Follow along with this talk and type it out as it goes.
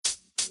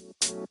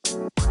Hello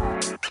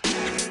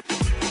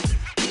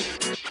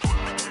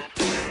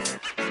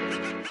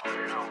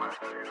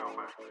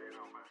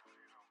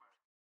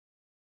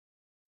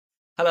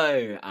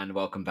and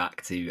welcome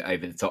back to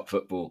Over the Top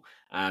Football.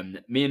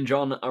 Me and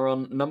John are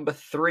on number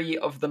 3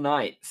 of the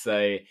night,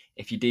 so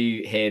if you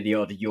do hear the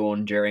odd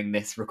yawn during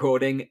this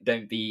recording,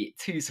 don't be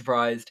too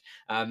surprised.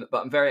 But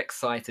I'm very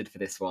excited for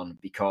this one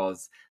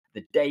because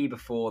the day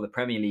before the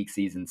Premier League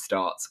season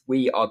starts,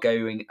 we are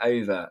going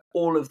over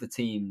all of the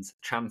teams'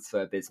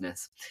 transfer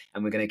business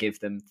and we're going to give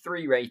them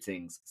 3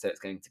 ratings. So it's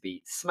going to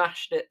be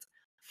smashed it,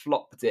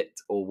 flopped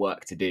it, or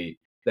work to do.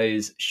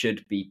 Those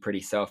should be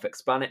pretty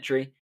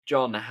self-explanatory.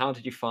 John, how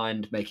did you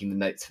find making the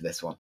notes for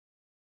this one?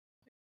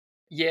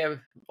 Yeah,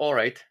 all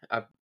right.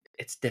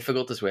 It's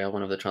difficult as well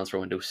whenever the transfer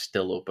window is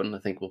still open. I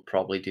think we'll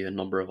probably do a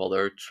number of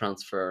other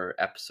transfer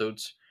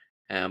episodes,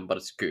 but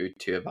it's good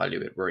to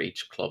evaluate where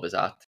each club is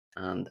at.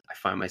 And I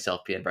find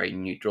myself being very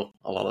neutral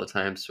a lot of the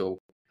time, so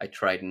I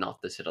tried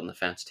not to sit on the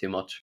fence too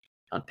much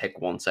and pick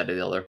one side or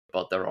the other.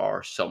 But there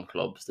are some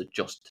clubs that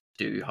just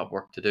do have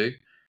work to do.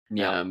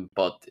 Yeah.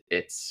 But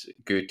it's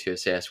good to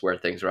assess where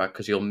things are at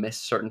because you'll miss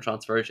certain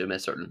transfers, you'll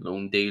miss certain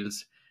loan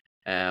deals,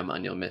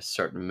 and you'll miss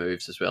certain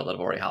moves as well that have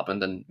already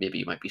happened, and maybe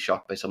you might be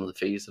shocked by some of the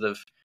fees that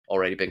have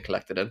already been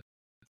collected in.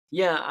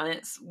 Yeah, and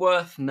it's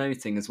worth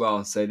noting as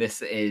well. So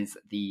this is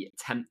the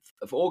 10th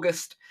of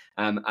August.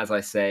 As I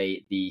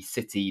say, the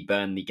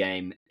City-Burnley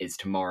game is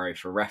tomorrow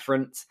for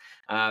reference.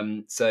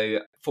 So,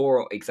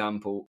 for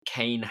example,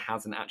 Kane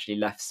hasn't actually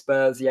left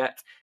Spurs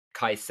yet.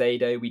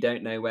 Caicedo, we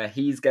don't know where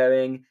he's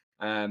going.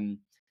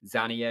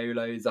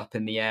 Zaniolo's up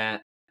in the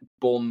air.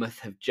 Bournemouth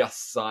have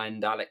just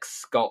signed Alex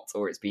Scott,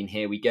 or it's been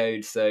here we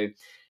go. So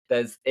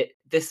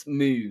this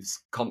moves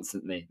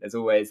constantly. There's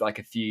always like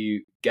a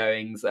few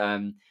goings.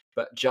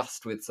 But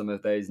just with some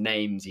of those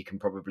names, you can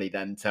probably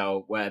then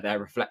tell where their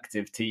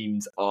reflective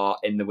teams are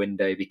in the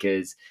window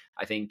because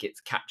I think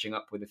it's catching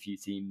up with a few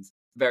teams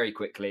very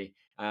quickly.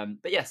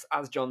 But yes,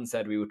 as John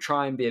said, we will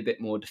try and be a bit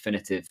more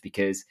definitive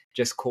because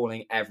just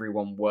calling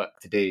everyone work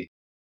to do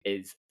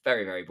is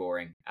very, very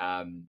boring.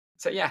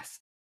 So yes,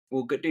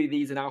 we'll do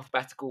these in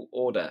alphabetical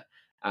order.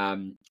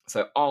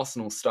 So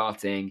Arsenal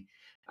starting,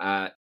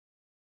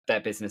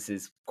 their business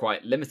is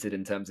quite limited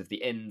in terms of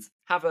the ins.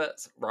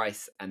 Havertz,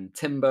 Rice and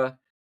Timber.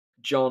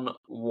 John,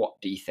 what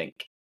do you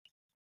think?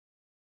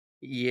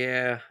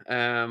 Yeah,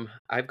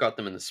 I've got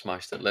them in the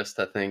smashed it list.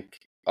 I think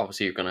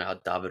obviously you're going to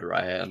add David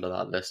Raya under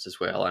that list as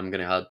well. I'm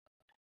going to add,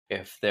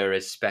 if there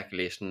is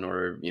speculation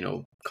or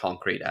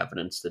concrete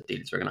evidence that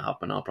deals are going to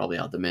happen, I'll probably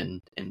add them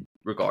in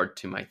regard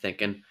to my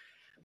thinking.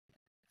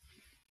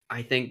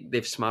 I think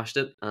they've smashed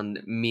it,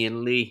 and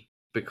mainly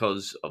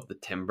because of the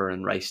Timber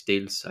and Rice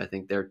deals. I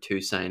think they're 2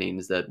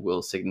 signings that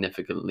will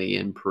significantly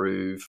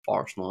improve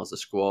Arsenal as a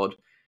squad.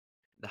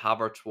 The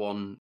Havertz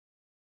one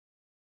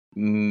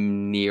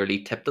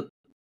nearly tipped it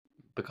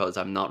because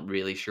I'm not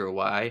really sure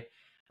why.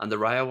 And the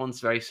Raya one's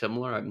very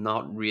similar. I'm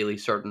not really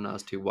certain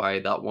as to why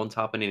that one's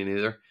happening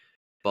either.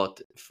 But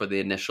for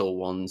the initial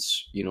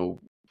ones,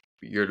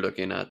 you're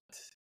looking at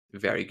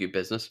very good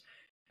business.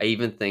 I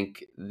even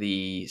think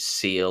the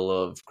sale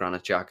of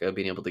Granit Xhaka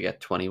being able to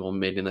get 21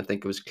 million, I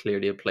think it was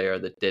clearly a player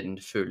that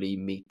didn't fully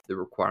meet the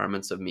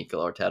requirements of Mikel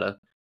Arteta.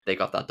 They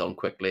got that done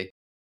quickly.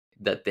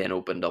 That then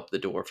opened up the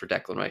door for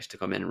Declan Rice to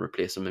come in and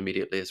replace him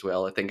immediately as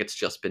well. I think it's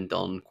just been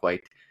done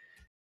quite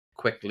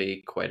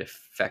quickly, quite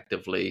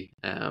effectively.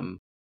 And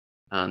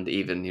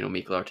even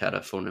Mikel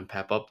Arteta phoning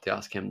Pep up to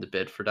ask him to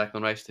bid for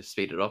Declan Rice to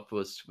speed it up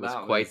was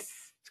quite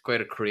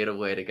a creative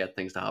way to get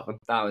things to happen.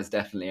 That was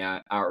definitely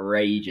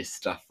outrageous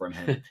stuff from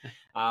him.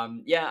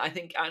 I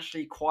think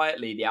actually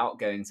quietly the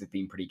outgoings have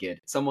been pretty good.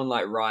 Someone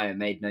like Raya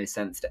made no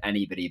sense to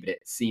anybody, but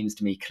it seems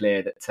to me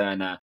clear that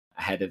Turner,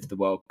 ahead of the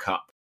World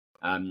Cup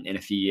in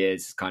a few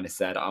years, kind of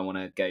said, I want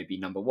to go be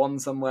number 1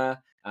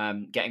 somewhere.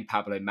 Getting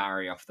Pablo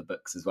Mari off the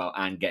books as well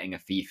and getting a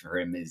fee for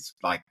him is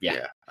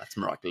that's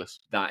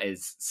miraculous. That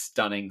is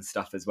stunning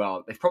stuff as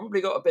well. They've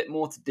probably got a bit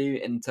more to do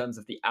in terms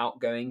of the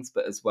outgoings,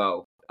 but as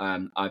well,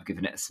 I've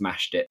given it a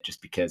smashed it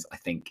just because I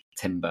think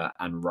Timber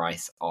and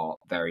Rice are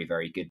very,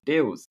 very good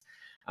deals.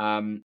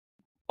 On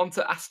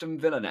to Aston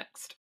Villa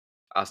next.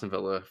 Aston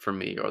Villa, for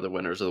me, are the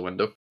winners of the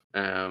window.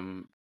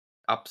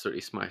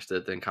 Absolutely smashed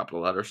it in capital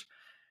letters.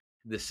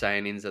 The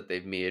signings that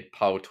they've made,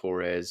 Pau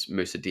Torres,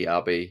 Moussa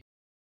Diaby,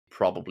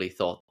 probably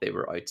thought they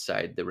were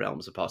outside the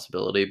realms of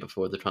possibility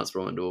before the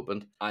transfer window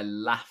opened. I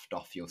laughed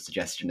off your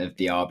suggestion of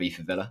Diaby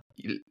for Villa.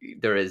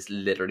 There is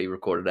literally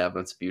recorded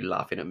evidence of you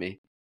laughing at me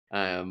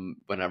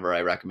whenever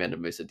I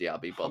recommended Moussa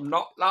Diaby. But I'm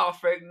not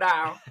laughing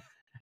now.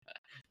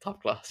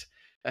 Top class.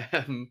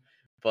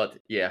 But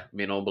yeah,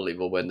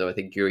 unbelievable window. I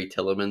think Yuri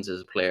Tillemans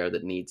is a player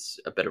that needs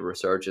a bit of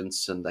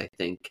resurgence, and I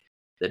think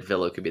that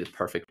Villa could be the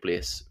perfect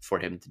place for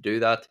him to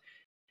do that.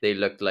 They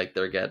look like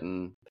they're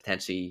getting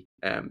potentially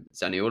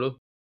Zaniolo.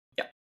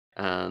 Yeah.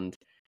 And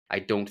I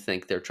don't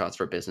think their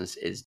transfer business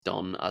is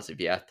done as of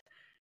yet.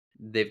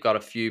 They've got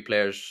a few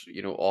players,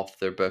 off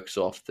their books,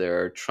 off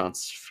their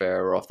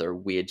transfer, off their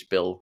wage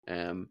bill.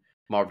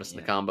 Marvelous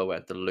Nakamba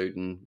went to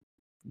Luton.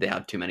 they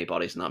had too many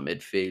bodies in that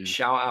midfield.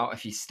 Shout out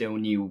if you still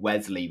knew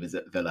Wesley was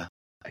at Villa.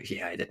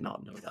 Yeah, I did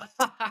not know that.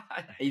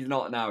 He's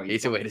not now.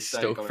 He's away to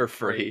Stoke for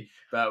free.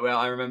 But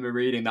I remember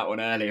reading that one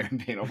earlier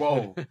and being like,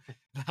 whoa,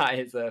 that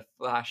is a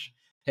flash.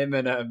 Him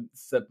and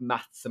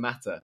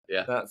Samata.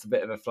 Yeah. That's a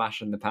bit of a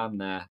flash in the pan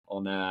there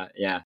on,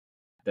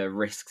 the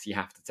risks you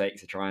have to take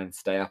to try and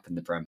stay up in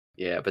the Prem.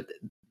 Yeah, but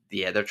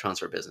their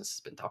transfer business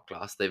has been top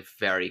class. They've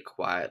very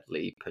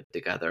quietly put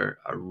together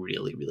a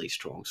really, really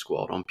strong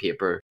squad. On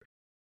paper,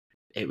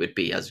 it would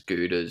be as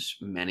good as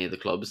many of the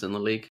clubs in the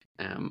league.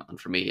 And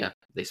for me, yeah,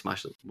 they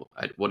smashed it.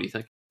 What do you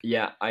think?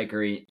 Yeah, I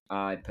agree.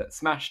 I put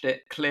smashed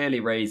it. Clearly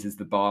raises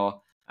the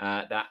bar.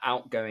 Their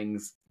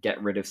outgoings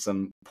get rid of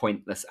some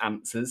pointless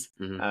answers.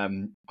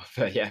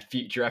 For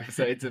future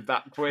episodes of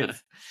that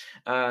quiz.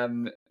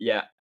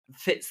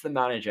 Fits the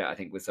manager, I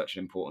think, was such an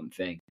important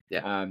thing.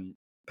 Yeah.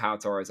 Pau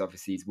Torres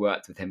obviously has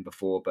worked with him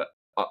before, but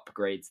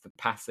upgrades the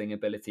passing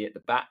ability at the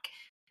back,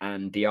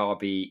 and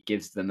Diaby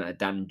gives them a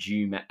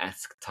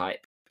Danjuma-esque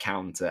type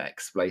counter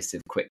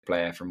explosive quick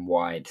player from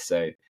wide.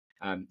 So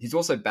he's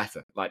also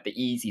better. Like, the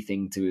easy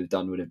thing to have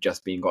done would have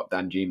just been got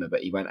Danjuma,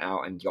 but he went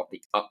out and got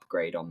the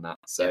upgrade on that.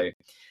 So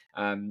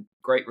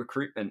great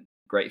recruitment,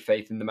 great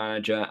faith in the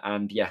manager,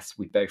 and yes,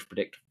 we both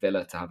predict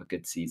Villa to have a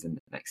good season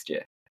next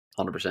year.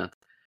 100%.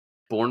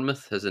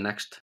 Bournemouth has the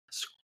next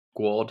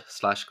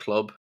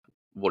squad/club.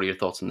 What are your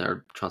thoughts on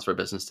their transfer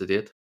business to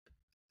date?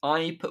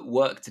 I put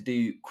work to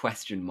do ?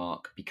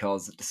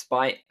 Because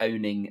despite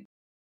owning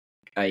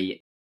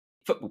a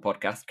football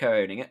podcast,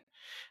 co-owning it,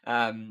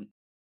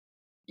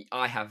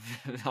 I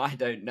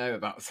don't know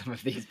about some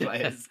of these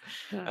players.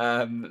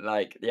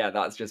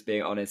 That's just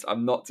being honest.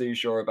 I'm not too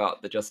sure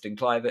about the Justin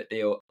Kluivert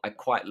deal. I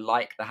quite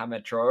like the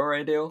Hamed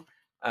Traore deal.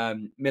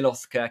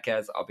 Milos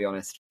Kerkez, I'll be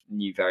honest,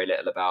 knew very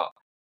little about.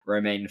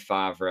 Romain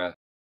Favre,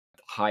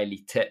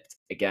 highly tipped.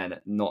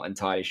 Again, not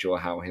entirely sure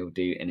how he'll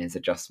do in his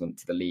adjustment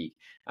to the league.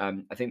 I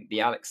think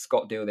the Alex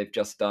Scott deal they've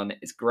just done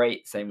is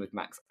great. Same with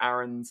Max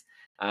Aarons.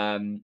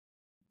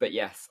 But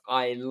yes,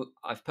 I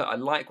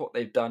like what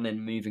they've done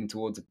in moving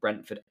towards a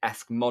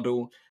Brentford-esque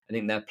model. I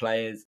think their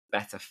players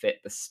better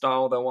fit the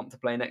style they'll want to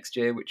play next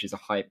year, which is a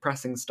high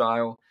pressing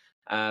style.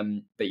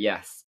 But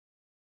yes,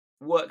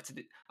 work to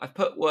do. I've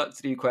put work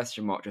to do ? Just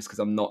because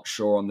I'm not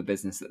sure on the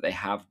business that they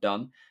have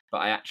done. But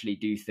I actually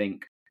do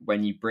think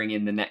when you bring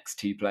in the next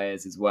two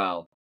players as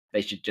well,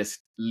 they should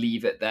just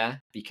leave it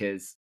there,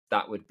 because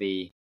that would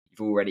be,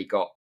 you've already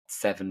got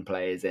 7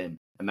 players in,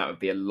 and that would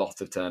be a lot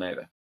of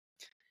turnover.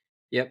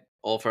 Yep,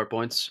 all fair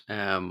points.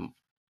 Kirk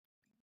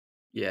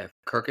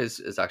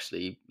is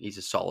actually, he's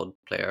a solid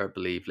player, I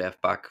believe,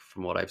 left back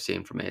from what I've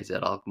seen from AZ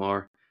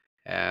Alkmaar.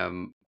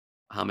 Hamed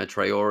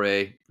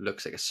Traore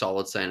looks like a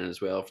solid signing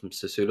as well from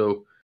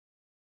Sassuolo.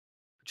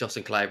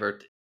 Justin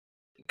Kluivert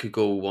could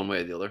go one way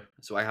or the other.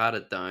 So I had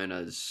it down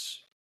as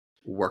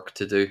work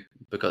to do,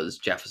 because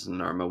Jefferson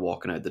and Irma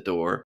walking out the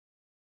door,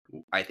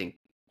 I think,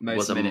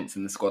 most minutes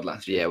in the squad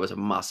last year. Yeah, it was a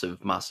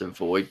massive, massive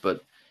void.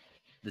 But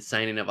the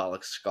signing of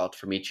Alex Scott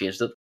for me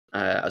changed it,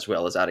 as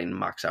well as adding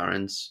Max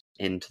Aarons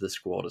into the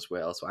squad as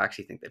well. So I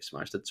actually think they've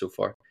smashed it so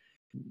far.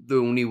 The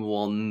only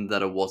one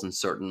that I wasn't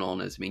certain on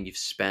is, you've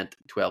spent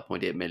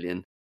 12.8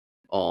 million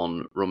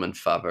on Romain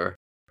Favre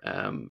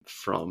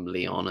from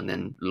Lyon and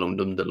then loaned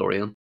him to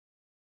Lorient.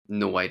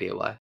 No idea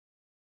why.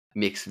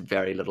 Makes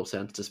very little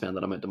sense to spend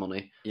that amount of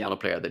money on a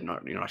player that you're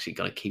not actually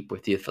going to keep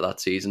with you for that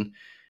season.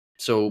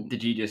 So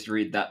did you just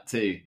read that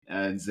too?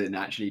 And Zin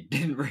actually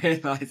didn't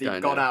realise he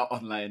got out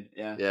on loan.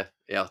 Yeah,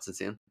 it's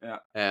insane. Yeah.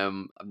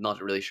 I'm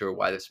not really sure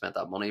why they've spent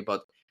that money,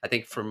 but I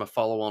think from a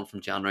follow-on from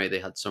January, they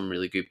had some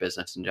really good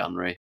business in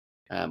January.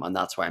 And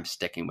that's why I'm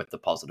sticking with the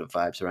positive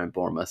vibes around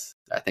Bournemouth.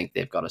 I think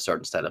they've got a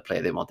certain style of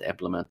play they want to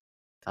implement.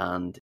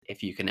 And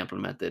if you can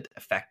implement it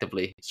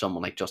effectively,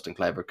 someone like Justin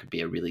Kluivert could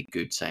be a really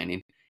good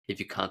signing. If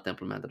you can't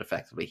implement it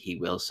effectively, he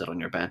will sit on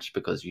your bench,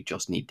 because you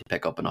just need to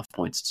pick up enough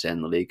points to stay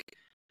in the league.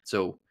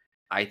 So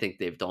I think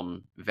they've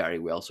done very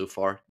well so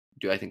far.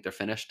 Do I think they're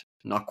finished?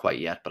 Not quite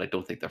yet, but I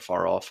don't think they're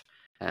far off.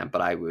 But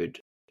I would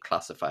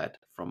classify it,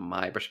 from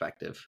my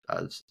perspective,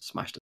 as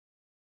smashed it.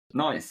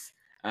 Nice.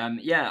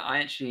 I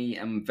actually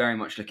am very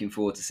much looking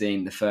forward to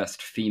seeing the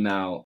first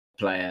female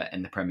player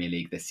in the Premier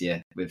League this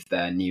year with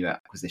their new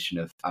acquisition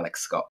of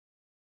Alex Scott.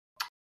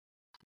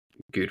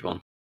 Good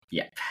one.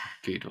 Yeah.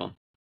 Good one.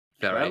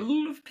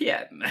 12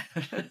 p.m.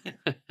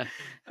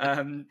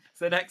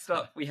 So next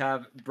up we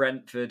have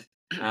Brentford.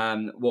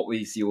 What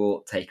was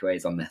your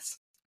takeaways on this?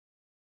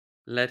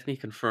 Let me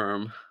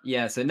confirm.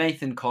 Yeah, so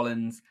Nathan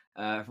Collins,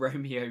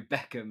 Romeo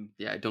Beckham,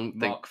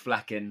 Mark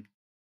Flecken.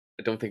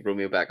 I don't think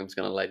Romeo Beckham's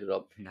going to light it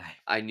up. No.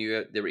 I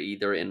knew they were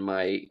either in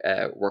my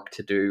work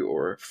to do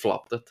or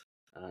flopped it.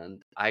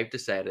 And I've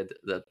decided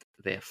that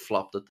they have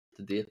flopped it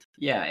to date.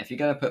 Yeah, if you're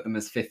going to put them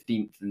as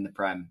 15th in the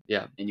Prem,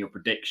 yeah, in your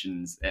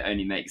predictions, it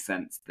only makes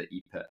sense that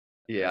you put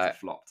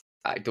flopped.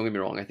 Don't get me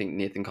wrong, I think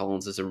Nathan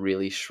Collins is a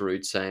really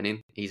shrewd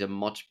signing. He's a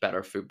much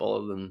better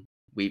footballer than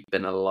we've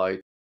been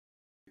allowed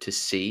to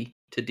see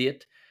to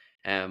date.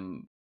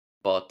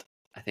 But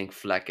I think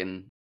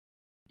Flecken,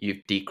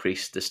 you've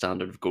decreased the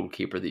standard of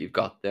goalkeeper that you've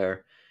got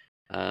there.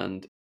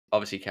 And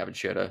obviously Kevin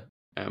Schade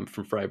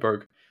from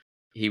Freiburg,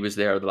 he was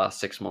there the last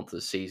 6 months of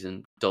the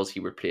season. Does he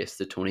replace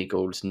the Tony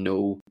goals?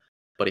 No,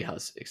 but he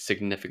has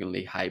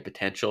significantly high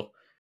potential.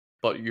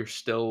 But you're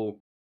still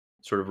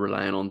sort of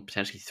relying on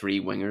potentially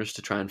 3 wingers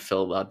to try and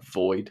fill that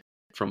void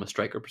from a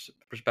striker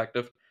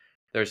perspective.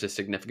 There's a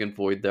significant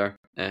void there.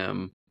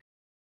 And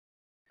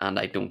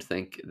I don't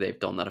think they've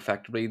done that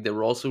effectively. They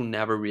were also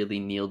never really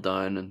nailed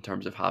down in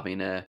terms of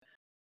having a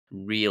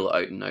real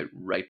out and out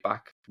right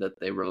back that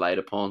they relied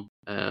upon.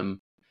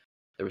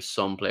 There were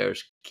some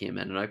players came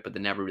in and out, but they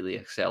never really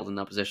excelled in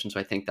that position. So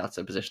I think that's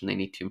a position they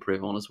need to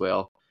improve on as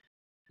well.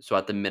 So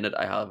at the minute,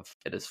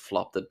 it has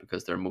flopped it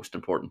because their most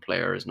important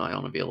player is now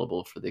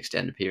unavailable for the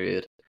extended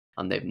period,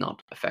 and they've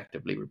not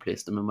effectively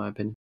replaced him, in my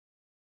opinion.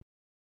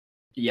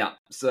 Yeah,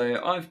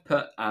 so I've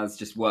put as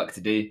just work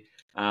to do,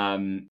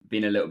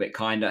 being a little bit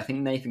kinder. I think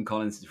Nathan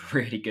Collins is a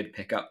really good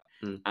pickup,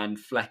 and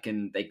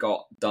Flecken they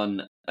got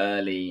done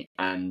early,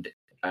 and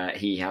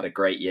he had a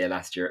great year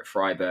last year at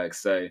Freiburg.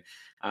 So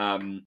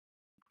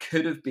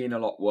could have been a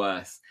lot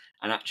worse.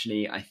 And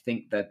actually, I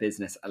think their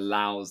business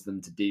allows them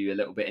to do a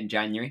little bit in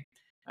January.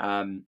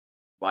 I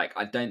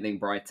don't think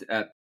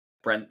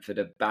Brentford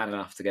are bad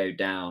enough to go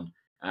down.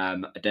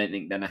 I don't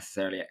think they're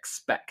necessarily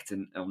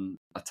expectant on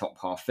a top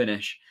half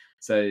finish.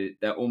 So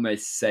they're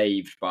almost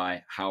saved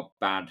by how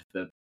bad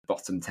the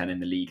bottom 10 in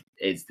the league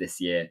is this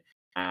year.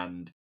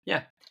 And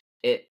yeah,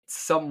 it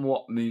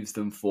somewhat moves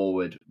them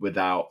forward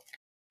without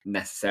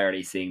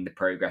necessarily seeing the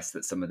progress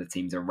that some of the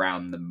teams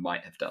around them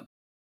might have done.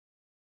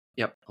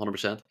 Yep,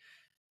 100%.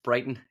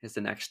 Brighton is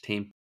the next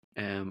team.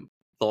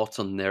 Thoughts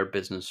on their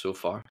business so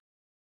far?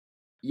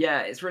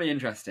 Yeah, it's really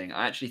interesting.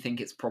 I actually think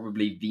it's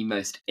probably the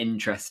most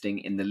interesting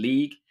in the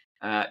league,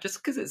 just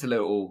because it's a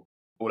little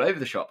all over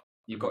the shop.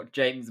 You've got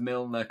James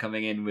Milner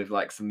coming in with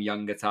like some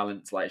younger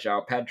talents like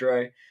João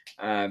Pedro.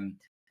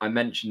 I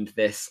mentioned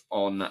this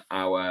on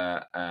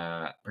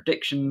our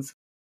predictions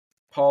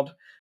pod,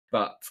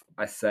 but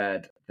I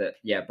said that,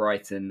 yeah,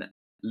 Brighton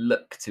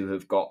look to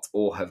have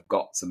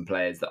got some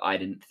players that I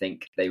didn't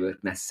think they were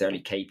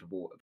necessarily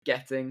capable of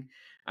getting.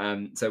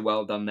 So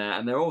well done there.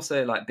 And they're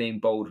also like being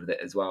bold with it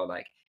as well.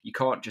 Like you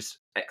can't just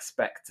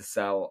expect to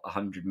sell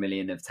 100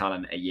 million of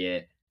talent a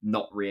year,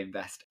 not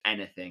reinvest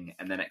anything,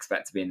 and then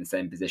expect to be in the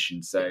same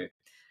position. So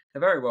they're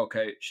very well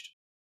coached,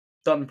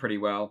 done pretty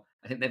well.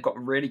 I think they've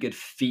got really good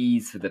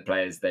fees for the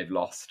players they've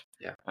lost.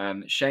 Yeah.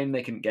 Shame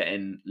they couldn't get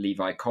in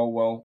Levi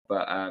Colwell,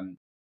 but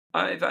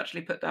I've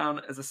actually put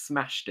down as a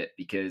smashed it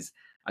because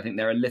I think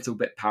they're a little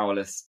bit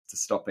powerless to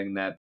stopping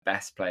their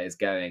best players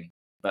going,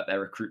 but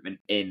their recruitment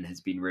in has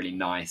been really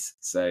nice.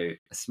 So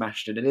a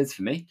smashed it is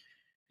for me.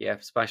 Yeah,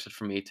 smashed it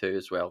for me too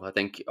as well. I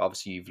think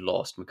obviously you've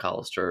lost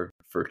McAllister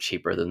for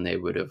cheaper than they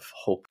would have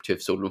hoped to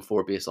have sold him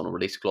for based on a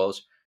release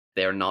clause.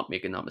 They're not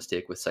making that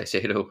mistake with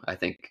Caicedo. I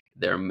think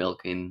they're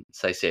milking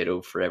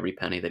Caicedo for every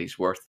penny that he's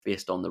worth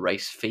based on the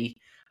Rice fee,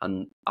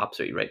 and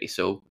absolutely rightly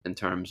so in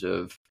terms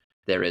of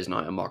there is now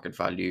a market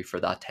value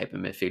for that type of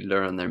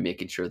midfielder, and they're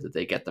making sure that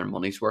they get their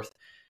money's worth.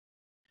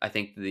 I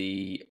think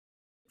the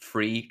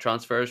free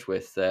transfers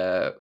with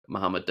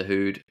Mohamed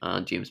Dahoud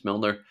and James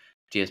Milner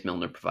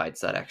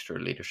provides that extra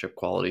leadership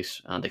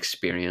qualities and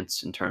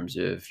experience in terms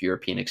of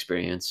European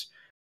experience,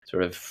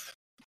 sort of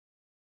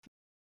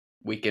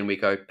week in,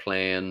 week out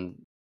playing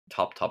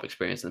top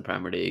experience in the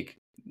Premier League.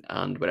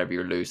 And whatever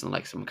you're losing,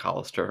 like some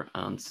McAllister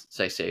and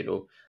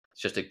Caicedo,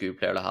 it's just a good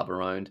player to have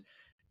around.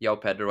 João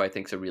Pedro, I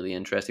think, is a really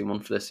interesting one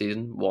for this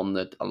season. One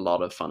that a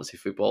lot of fantasy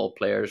football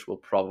players will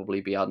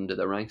probably be adding to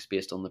their ranks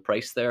based on the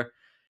price there.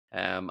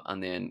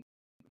 And then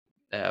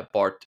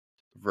Bart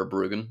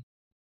Verbruggen,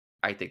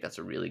 I think that's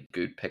a really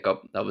good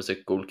pickup. That was a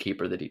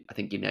goalkeeper that I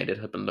think United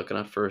had been looking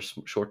at for a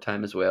short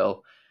time as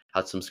well.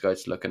 Had some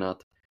scouts looking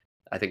at.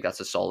 I think that's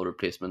a solid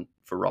replacement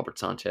for Robert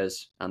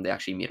Sanchez, and they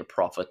actually made a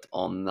profit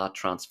on that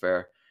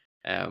transfer.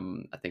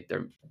 I think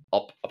they're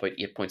up about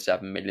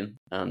 8.7 million,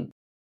 and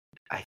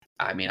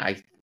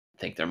I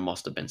think there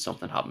must have been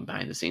something happening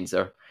behind the scenes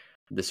there.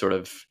 The sort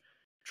of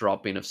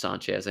dropping of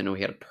Sanchez. I know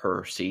he had a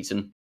poor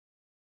season,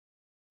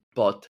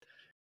 but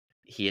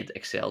he had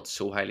excelled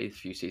so highly a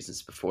few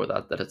seasons before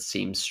that it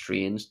seems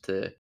strange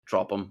to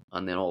drop him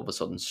and then all of a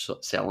sudden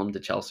sell him to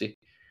Chelsea.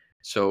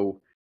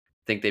 So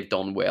I think they've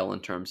done well in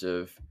terms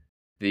of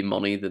the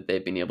money that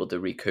they've been able to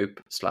recoup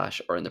 /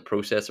 are in the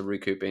process of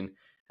recouping,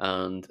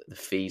 and the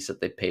fees that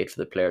they paid for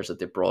the players that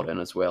they brought in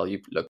as well.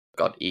 You've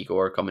got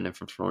Igor coming in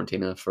from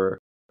Fiorentina for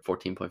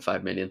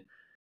 14.5 million.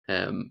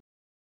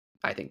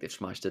 I think they've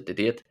smashed it to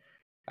date.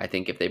 I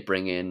think if they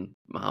bring in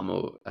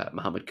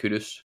Mohamed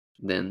Kudus,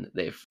 then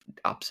they've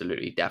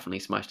absolutely definitely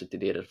smashed it to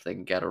date. If they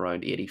can get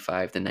around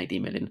 85 to 90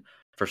 million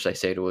for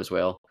Caicedo as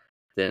well,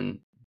 then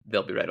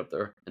they'll be right up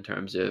there in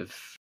terms of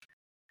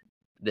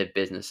the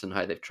business and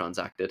how they've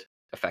transacted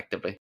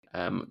effectively,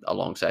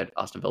 alongside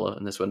Aston Villa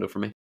in this window for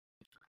me.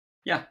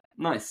 Yeah,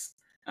 nice.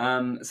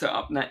 So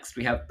up next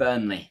we have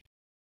Burnley.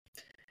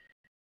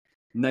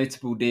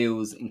 Notable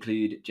deals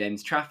include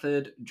James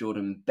Trafford,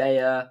 Jordan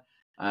Bayer.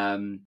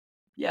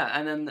 Yeah,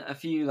 and then a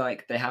few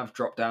they have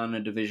dropped down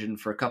a division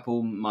for a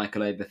couple: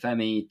 Michael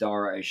Obafemi,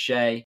 Dara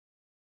O'Shea.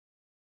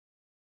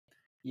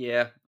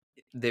 Yeah,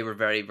 they were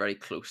very, very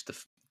close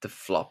to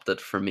flopped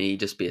it for me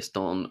just based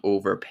on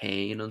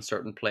overpaying on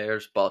certain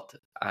players. But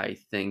I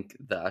think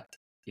that,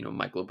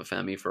 Michael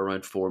Obafemi for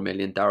around 4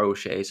 million, Darrow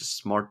O'Shea is a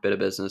smart bit of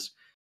business.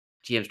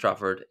 James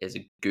Trafford is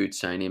a good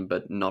signing,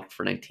 but not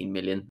for 19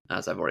 million,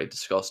 as I've already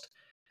discussed.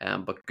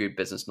 But good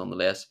business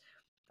nonetheless.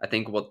 I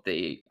think what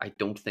I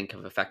don't think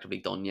have effectively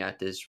done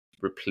yet is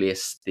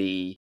replace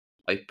the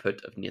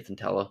output of Nathan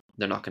Tella.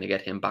 They're not going to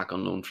get him back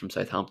on loan from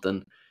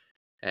Southampton.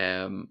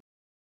 A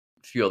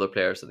few other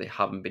players that they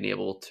haven't been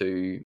able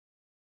to.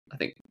 I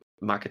think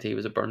McAtee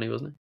was at Burnley,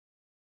 wasn't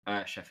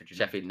Sheffield he? United.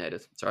 Sheffield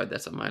United. Sorry,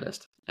 that's on my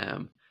list.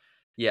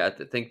 Yeah,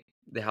 I think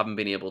they haven't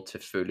been able to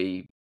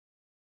fully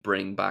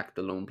bring back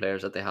the loan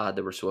players that they had.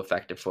 They were so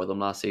effective for them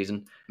last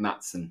season.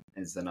 Matson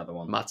is another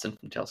one. Matson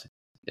from Chelsea.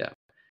 Yeah.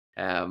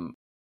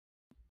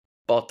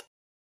 But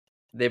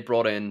they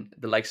brought in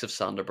the likes of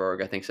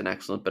Sanderberg. I think is an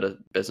excellent bit of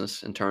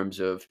business in terms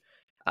of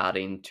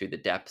adding to the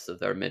depth of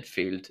their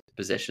midfield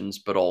positions,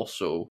 but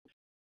also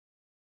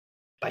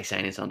by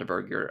signing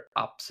Sanderberg, you're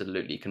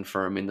absolutely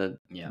confirming that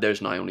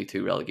there's now only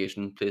 2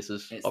 relegation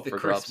places It's up the for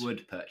Chris grabs.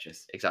 Wood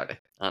purchase. Exactly.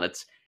 And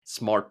it's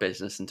smart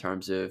business in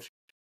terms of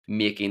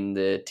making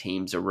the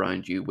teams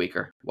around you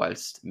weaker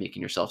whilst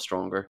making yourself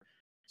stronger.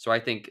 So I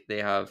think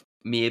they have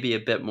maybe a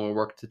bit more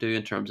work to do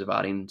in terms of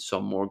adding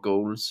some more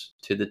goals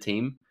to the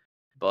team,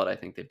 but I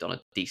think they've done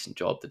a decent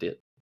job to date.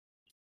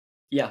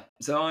 Yeah,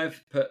 so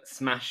I've put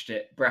smashed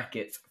it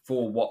brackets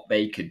for what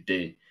they could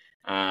do.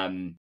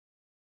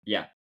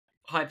 Yeah,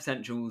 high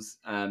potentials,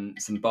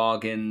 some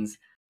bargains.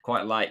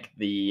 Quite like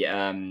the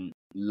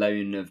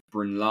loan of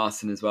Brun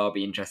Larson as well.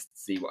 Be interested to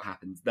see what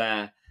happens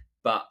there.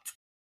 But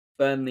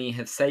Burnley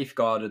have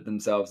safeguarded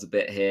themselves a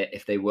bit here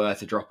if they were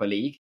to drop a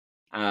league.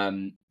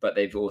 But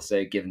they've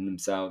also given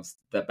themselves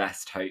the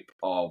best hope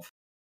of,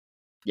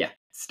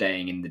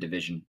 staying in the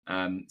division.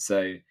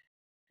 So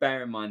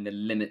bear in mind the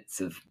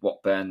limits of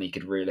what Burnley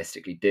could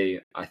realistically do.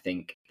 I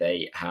think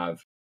they're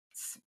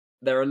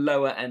a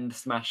lower end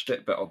smashed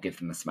it, but I'll give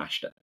them a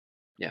smashed it.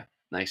 Yeah,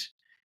 nice.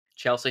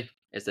 Chelsea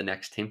is the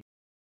next team.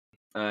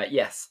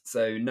 Yes,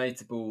 so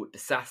notable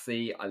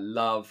Disassi, I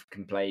love,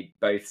 can play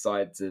both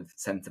sides of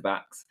centre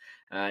backs.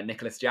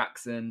 Nicholas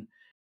Jackson,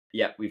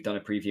 we've done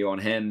a preview on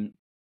him.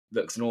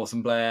 Looks an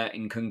awesome player.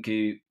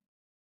 Nkunku,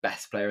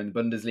 best player in the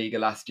Bundesliga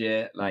last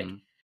year.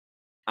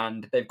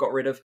 And they've got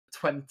rid of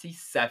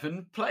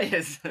 27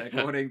 players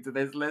according to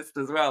this list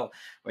as well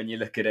when you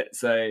look at it.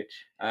 So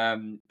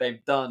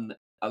they've done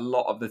a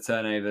lot of the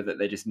turnover that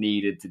they just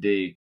needed to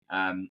do.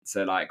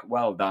 So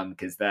well done,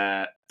 because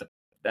their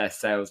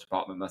sales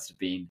department must have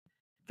been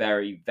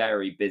very,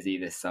 very busy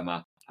this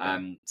summer.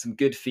 Some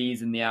good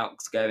fees in the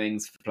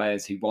outgoings for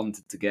players who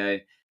wanted to go.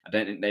 I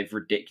don't think they've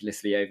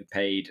ridiculously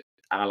overpaid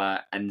a la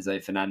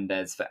Enzo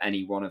Fernandez for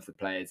any one of the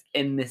players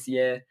in this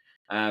year.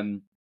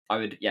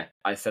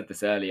 I said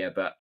this earlier,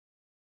 but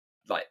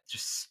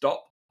just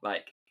stop.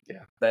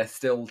 They're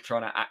still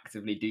trying to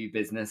actively do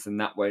business, and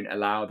that won't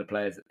allow the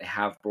players that they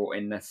have brought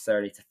in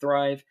necessarily to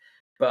thrive.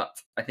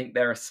 But I think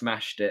they're a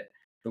smashed it.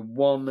 The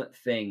one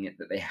thing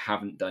that they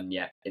haven't done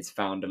yet is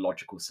found a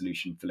logical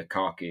solution for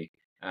Lukaku.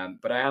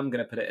 But I am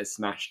going to put it as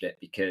smashed it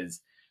because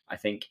I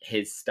think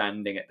his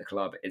standing at the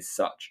club is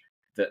such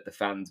that the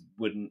fans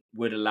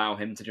would allow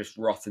him to just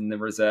rot in the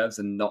reserves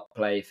and not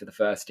play for the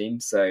first team.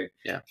 So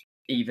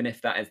even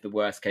if that is the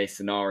worst case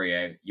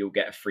scenario, you'll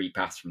get a free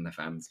pass from the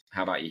fans.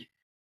 How about you?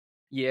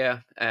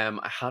 Yeah,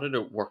 I had it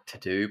at work to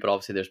do, but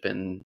obviously there's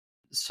been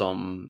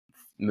some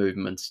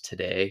movements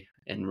today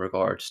in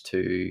regards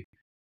to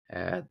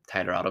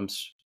Tyler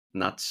Adams,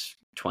 and that's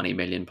 £20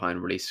 million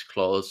release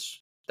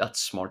clause. That's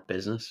smart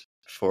business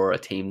for a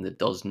team that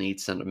does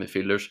need centre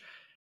midfielders.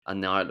 And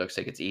now it looks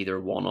like it's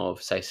either one of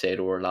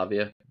Caicedo or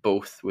Lavia.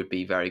 Both would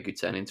be very good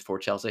signings for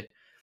Chelsea.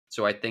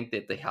 So I think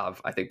that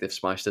I think they've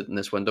smashed it in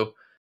this window.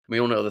 My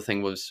only other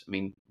thing was,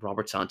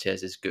 Robert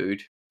Sanchez is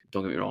good.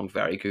 Don't get me wrong,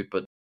 very good,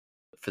 but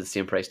for the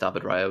same price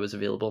David Raya was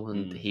available,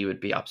 and he would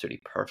be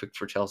absolutely perfect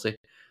for Chelsea.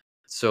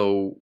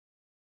 So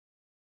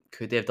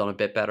could they have done a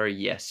bit better?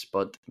 Yes,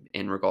 but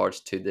in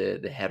regards to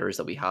the headers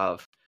that we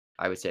have,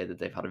 I would say that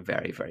they've had a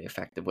very, very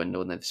effective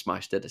window and they've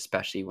smashed it,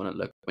 especially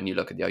when you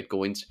look at the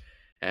outgoings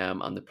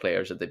and the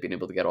players that they've been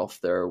able to get off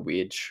their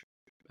wage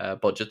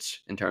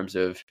budgets in terms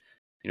of,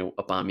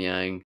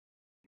 Aubameyang,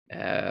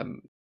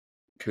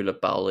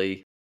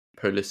 Koulibaly,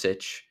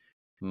 Pulisic,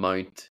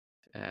 Mount,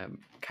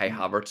 Kai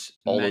Havertz,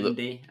 all of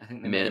the I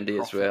think they made a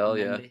Mendy as profit well, on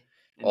yeah.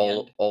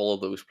 Mendy All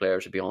of those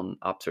players would be on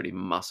absolutely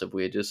massive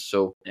wages.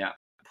 So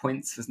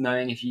points for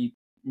knowing if you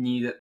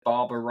knew that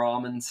Barbara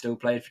Rahman still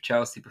played for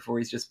Chelsea before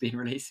he's just been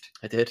released.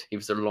 I did. He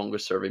was their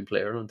longest serving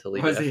player until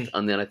he Was left. he?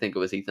 And then I think it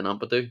was Ethan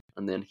Ampadu.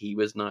 And then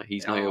he's now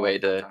away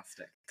to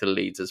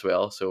Leeds as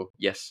well. So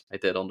yes, I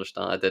did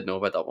understand. I did know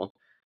about that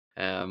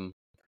one.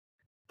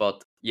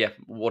 But yeah,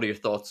 what are your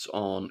thoughts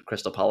on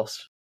Crystal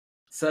Palace?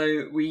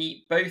 So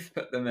we both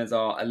put them as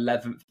our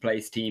 11th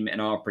place team in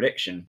our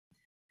prediction.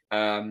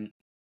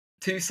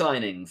 2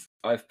 signings.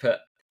 I've put.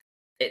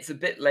 It's a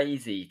bit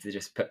lazy to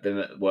just put them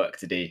at work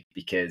to do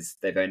because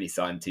they've only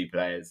signed 2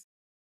 players.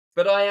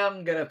 But I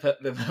am going to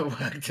put them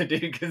at work to do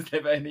because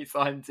they've only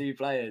signed 2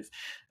 players.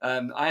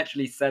 I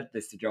actually said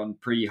this to John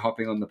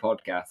pre-hopping on the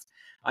podcast.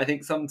 I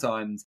think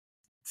sometimes,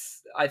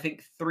 I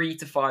think 3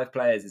 to 5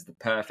 players is the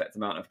perfect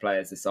amount of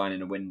players to sign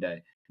in a window.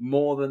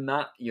 More than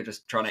that, you're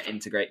just trying to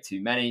integrate too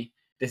many.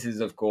 This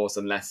is, of course,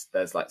 unless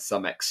there's like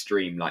some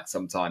extreme, like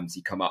sometimes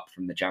you come up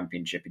from the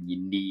championship and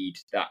you need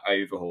that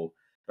overhaul.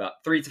 But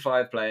 3 to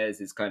 5 players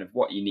is kind of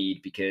what you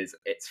need because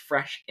it's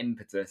fresh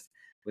impetus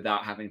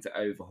without having to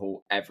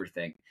overhaul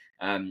everything.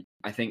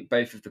 I think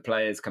both of the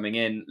players coming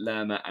in,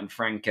 Lerma and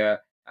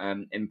Franca,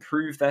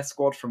 improved their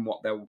squad from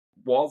what there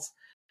was.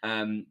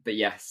 But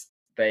yes,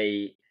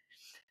 they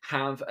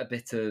have a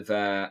bit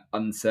of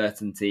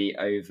uncertainty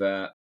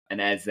over an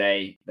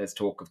Eze. There's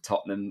talk of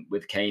Tottenham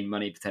with Kane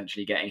money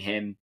potentially getting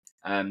him.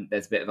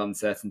 There's a bit of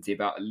uncertainty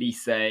about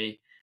Elise.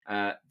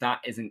 That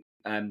isn't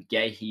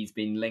gay. He's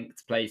been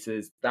linked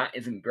places. That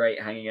isn't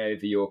great hanging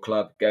over your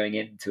club going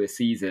into a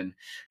season.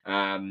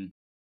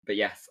 But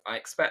yes, I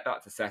expect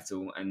that to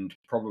settle and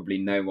probably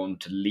no one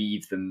to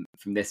leave them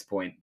from this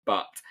point.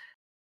 But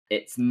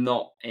it's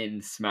not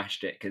in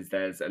smashed it because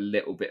there's a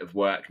little bit of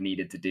work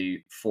needed to do.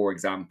 For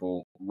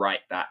example, right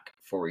back.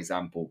 For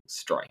example,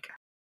 striker.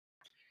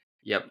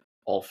 Yep,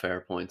 all fair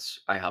points.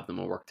 I have them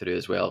at work to do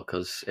as well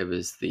because it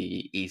was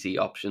the easy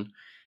option.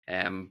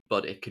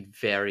 But it could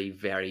very,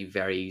 very,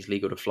 very easily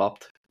go to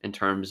flopped in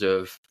terms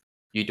of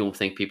you don't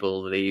think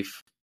people will leave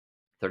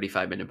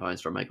 £35 million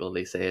for Michael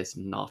Elise is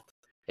not.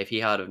 If he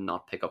had have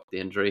not picked up the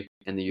injury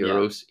in the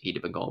Euros, he'd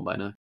have been gone by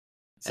now.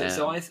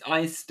 So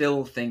I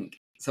still think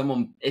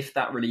someone, if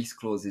that release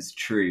clause is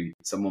true,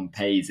 someone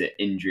pays it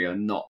injury or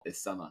not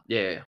this summer.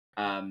 Yeah,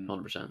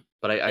 100%.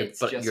 But it's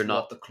but just you're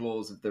not what the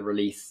clause of the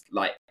release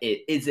like.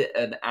 Is it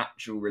an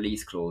actual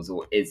release clause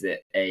or is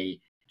it a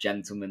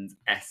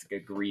gentleman's-esque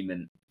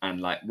agreement?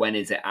 And like, when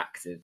is it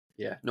active?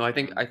 Yeah, no, I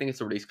think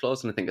it's a release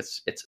clause, and I think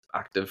it's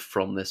active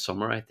from this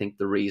summer. I think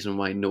the reason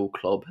why no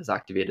club has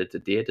activated to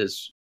date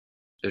is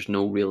there's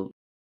no real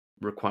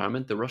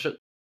requirement to rush it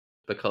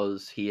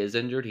because he is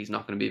injured. He's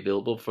not going to be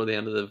available for the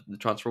end of the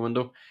transfer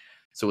window,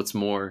 so it's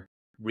more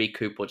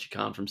recoup what you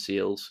can from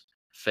sales,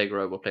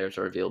 figure out what players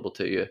are available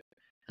to you,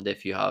 and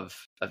if you have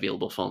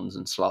available funds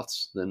and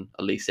slots, then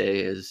Elise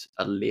is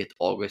a late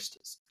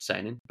August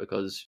signing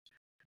because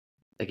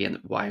again,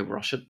 why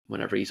rush it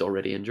whenever he's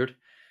already injured?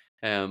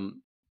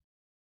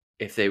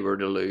 If they were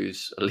to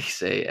lose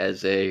Elise,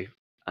 Eze,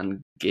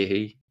 and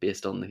Gahey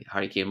based on the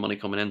Harry Kane money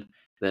coming in,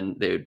 then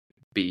they would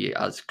be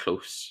as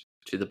close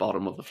to the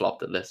bottom of the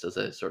flopped list as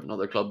a certain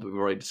other club we've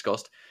already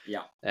discussed.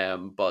 Yeah.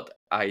 But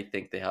I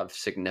think they have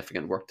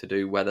significant work to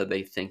do. Whether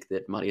they think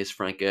that Matthias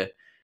Franke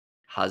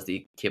has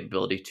the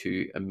capability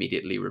to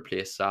immediately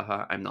replace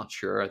Zaha, I'm not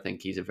sure. I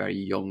think he's a very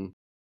young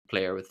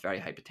player with very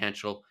high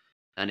potential.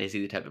 And is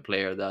he the type of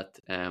player that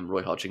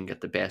Roy Hodgson can get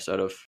the best out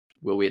of?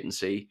 We'll wait and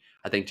see.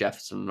 I think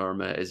Jefferson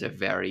Lerma is a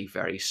very,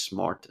 very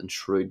smart and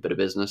shrewd bit of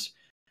business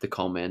to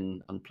come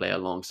in and play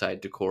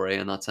alongside Decore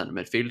in that centre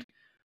midfield.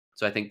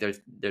 So I think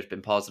there's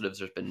been positives,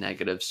 there's been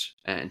negatives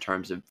in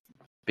terms of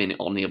being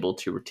unable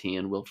to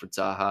retain Wilfried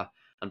Zaha,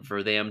 and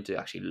for them to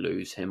actually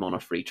lose him on a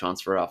free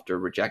transfer after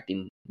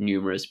rejecting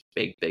numerous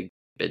big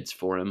bids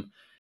for him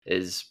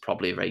is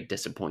probably a very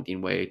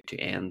disappointing way to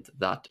end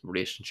that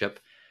relationship.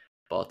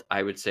 But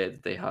I would say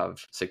that they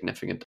have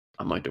significant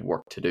amount of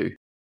work to do.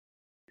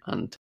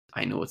 And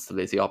I know it's the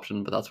lazy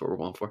option, but that's what we're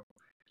going for.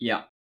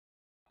 Yeah.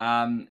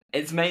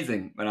 It's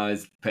amazing when I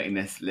was putting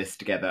this list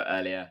together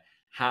earlier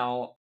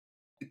how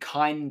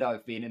kind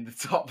I've been in the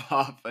top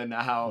half and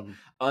how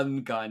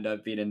unkind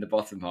I've been in the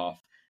bottom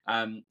half.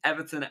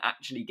 Everton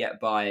actually get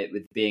by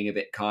with being a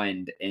bit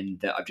kind in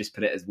that I've just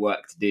put it as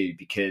work to do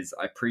because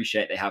I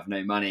appreciate they have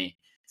no money.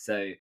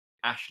 So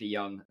Ashley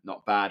Young,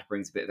 not bad,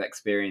 brings a bit of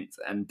experience,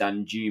 and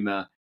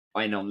Danjuma,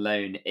 in on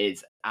loan,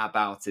 is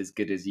about as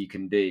good as you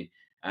can do.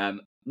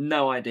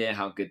 No idea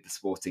how good the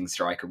Sporting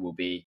striker will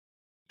be.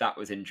 That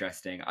was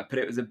interesting. I put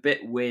it was a bit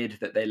weird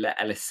that they let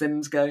Ellis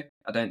Sims go.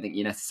 I don't think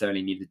you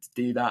necessarily needed to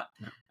do that.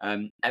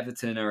 No.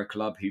 Everton are a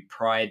club who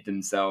pride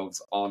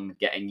themselves on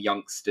getting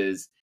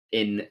youngsters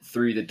in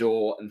through the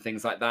door and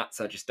things like that.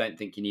 So I just don't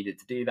think you needed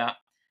to do that.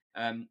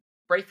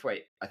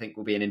 Braithwaite, I think,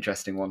 will be an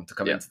interesting one to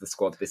come into the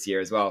squad this year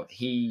as well.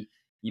 You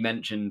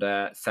mentioned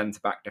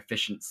centre-back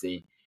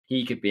deficiency.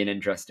 He could be an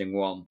interesting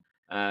one.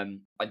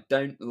 I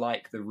don't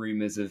like the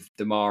rumours of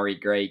Damari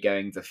Gray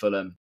going to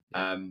Fulham.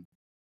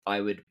 I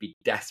would be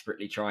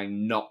desperately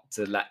trying not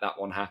to let that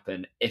one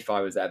happen if I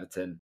was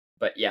Everton.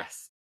 But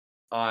yes,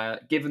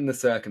 given the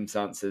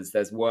circumstances,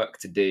 there's work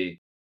to do,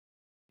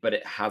 but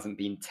it hasn't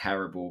been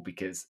terrible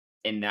because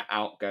in their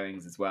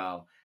outgoings as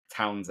well,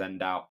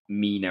 Townsend out,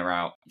 Mina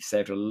out. You've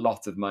saved a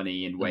lot of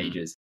money in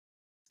wages.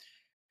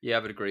 Yeah,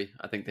 I would agree.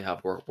 I think they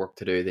have work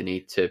to do. They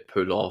need to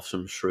pull off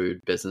some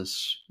shrewd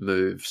business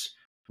moves,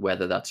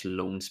 whether that's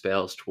loan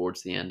spells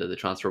towards the end of the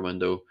transfer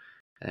window,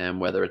 and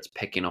whether it's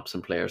picking up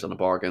some players on a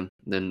bargain.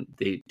 Then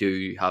they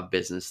do have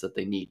business that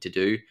they need to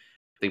do.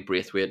 think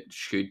Braithwaite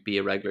should be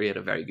a regular. He had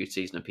a very good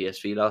season at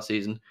PSV last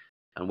season,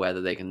 and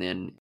whether they can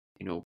then,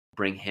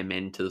 bring him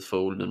into the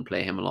fold and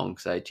play him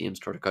alongside James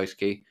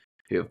Tarkowski,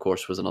 who of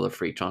course was another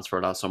free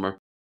transfer last summer.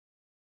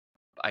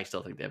 I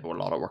still think they have a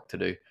lot of work to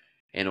do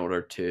in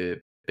order to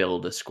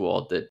build a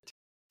squad that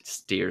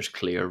steers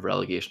clear of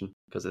relegation,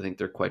 because I think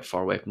they're quite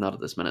far away from that at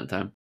this minute in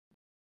time.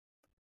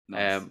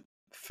 Nice.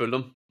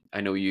 Fulham, I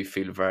know you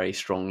feel very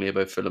strongly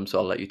about Fulham, so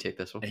I'll let you take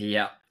this one.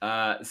 Yeah.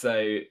 So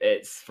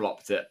it's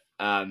flopped it.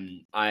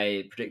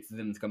 I predicted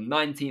them to come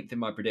 19th in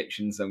my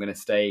predictions, so I'm going to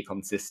stay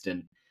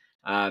consistent.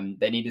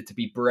 They needed to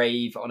be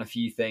brave on a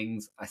few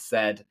things. I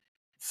said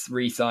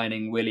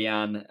re-signing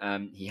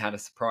Willian. He had a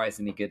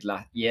surprisingly good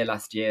year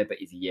last year, but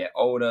he's a year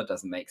older.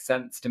 Doesn't make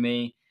sense to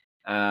me.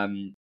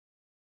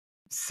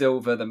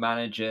 Silva, the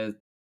manager,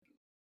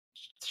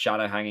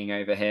 shadow hanging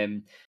over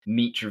him.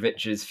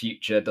 Mitrovic's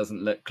future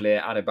doesn't look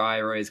clear.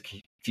 Adebayo's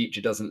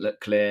future doesn't look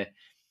clear.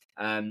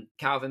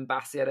 Calvin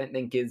Bassey, I don't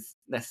think is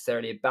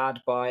necessarily a bad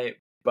buy,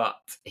 but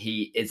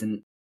he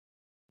isn't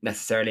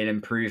necessarily an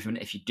improvement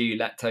if you do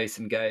let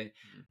Tosin go.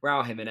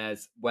 Raul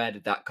Jimenez, where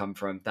did that come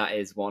from? That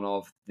is one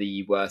of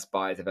the worst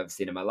buys I've ever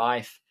seen in my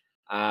life.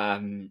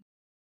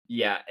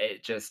 Yeah,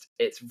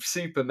 it's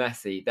super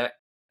messy. That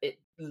it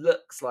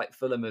looks like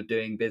Fulham are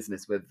doing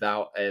business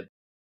without a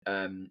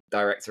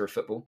director of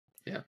football.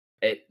 Yeah,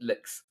 it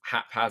looks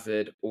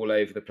haphazard all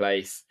over the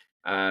place.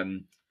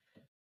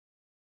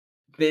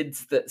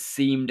 Bids that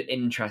seemed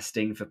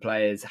interesting for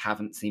players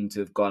haven't seemed to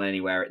have gone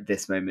anywhere at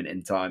this moment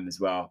in time as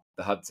well.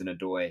 The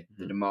Hudson-Odoi,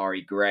 the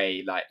Damari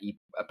Gray, like he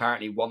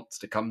apparently wants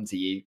to come to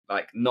you,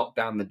 like knock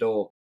down the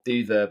door,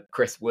 do the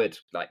Chris Wood,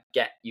 like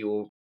get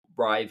your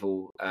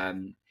rival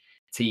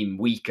team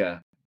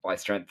weaker by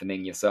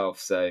strengthening yourself.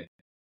 So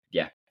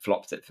yeah,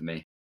 flopped it for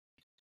me.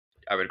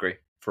 I would agree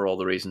for all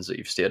the reasons that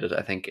you've stated.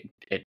 I think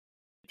it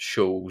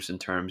shows in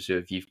terms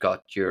of you've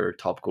got your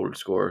top goal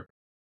scorer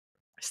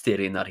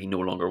stating that he no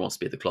longer wants to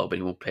be at the club and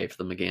he won't play for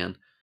them again,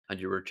 and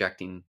you're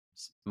rejecting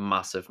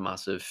massive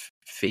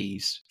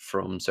fees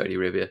from Saudi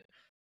Arabia.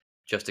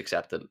 Just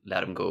accept it,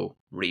 let him go,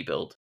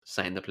 rebuild,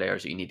 sign the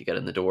players that you need to get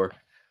in the door.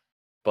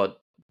 But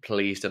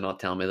please do not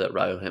tell me that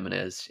Raul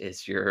Jimenez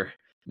is your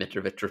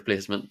Mitrovic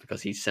replacement,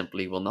 because he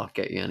simply will not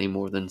get you any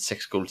more than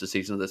 6 goals a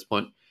season at this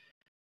point.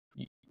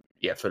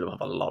 Yeah, Fulham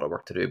have a lot of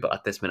work to do, but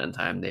at this minute in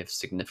time, they've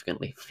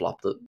significantly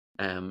flopped it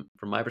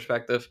from my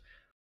perspective.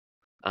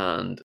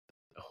 And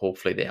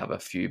hopefully they have a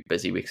few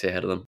busy weeks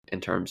ahead of them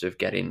in terms of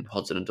getting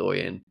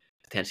Hudson-Odoi in,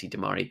 potentially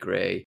Damari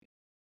Gray,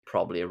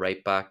 probably a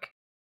right back.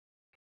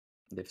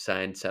 They've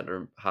signed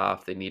centre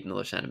half. They need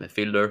another centre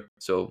midfielder.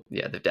 So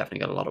yeah, they've definitely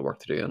got a lot of work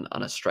to do,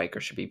 and a striker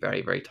should be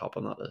very, very top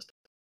on that list.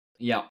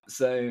 Yeah,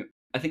 so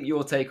I think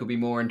your take will be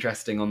more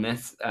interesting on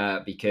this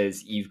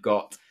because you've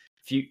got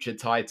future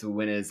title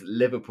winners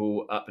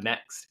Liverpool up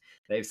next.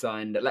 They've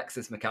signed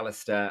Alexis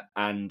McAllister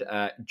and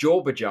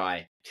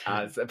Jorbajai,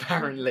 as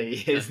apparently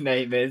his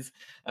name is,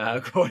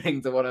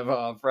 according to one of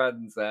our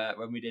friends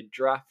when we did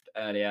draft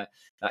earlier.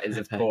 That is,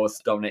 of course,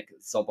 Dominic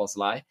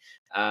Soboslai.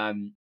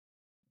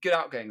 Good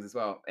outgoings as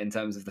well in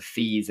terms of the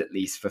fees, at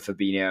least for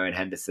Fabinho and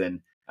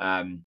Henderson.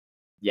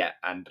 Yeah,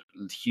 and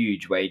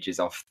huge wages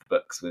off the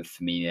books with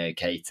Firmino,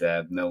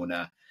 Keita,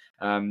 Milner.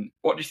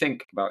 What do you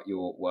think about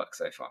your work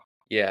so far?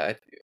 Yeah,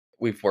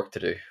 we've work to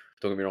do.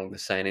 Don't get me wrong, the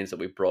signings that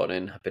we've brought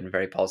in have been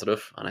very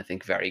positive, and I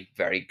think very,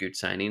 very good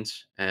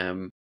signings.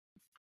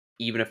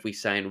 Even if we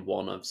sign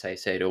one of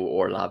Saicedo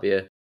or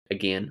Labia,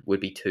 again,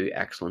 would be 2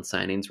 excellent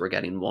signings. We're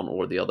getting one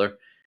or the other.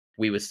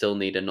 We would still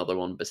need another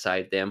one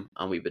beside them,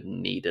 and we would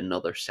need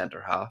another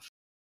centre half.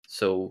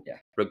 So,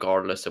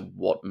 regardless of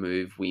what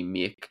move we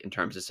make in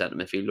terms of centre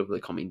midfield over the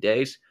coming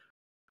days,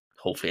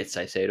 hopefully it's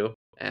Saicedo,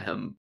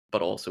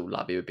 but also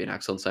Labia would be an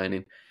excellent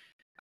signing.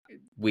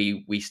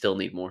 We still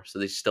need more, so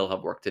they still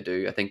have work to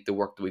do. I think the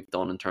work that we've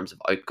done in terms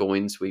of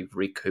outgoings, we've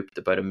recouped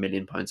about £1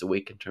 million a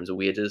week in terms of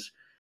wages,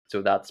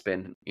 so that's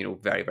been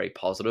very, very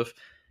positive.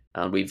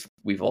 And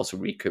we've also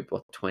recouped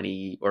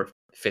 20 or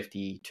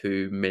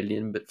 52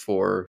 million, but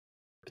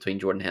between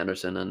Jordan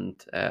Henderson and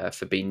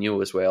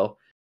Fabinho as well.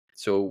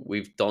 So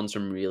we've done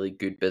some really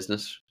good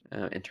business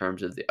in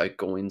terms of the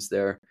outgoings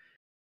there.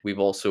 We've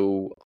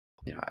also,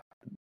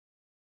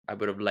 I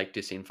would have liked to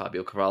have seen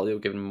Fabio Carvalho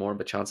given more of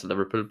a chance at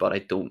Liverpool, but I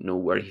don't know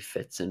where he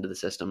fits into the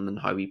system and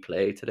how we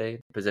play today,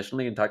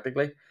 positionally and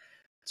tactically.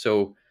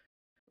 So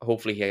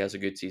hopefully he has a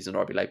good season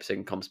at RB Leipzig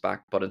and comes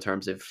back. But in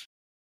terms of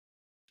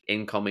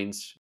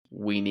incomings,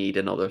 we need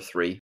another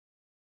 3.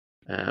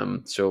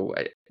 So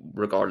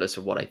regardless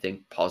of what I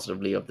think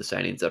positively of the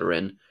signings that are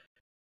in,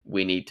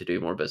 we need to do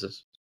more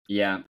business.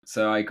 Yeah,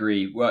 so I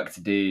agree. Work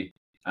to do.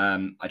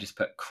 I just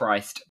put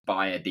Christ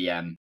by a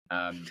DM.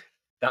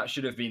 That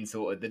should have been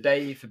sorted the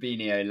day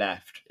Fabinho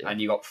left,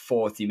 and you got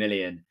 40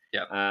 million.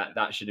 Yeah,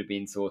 that should have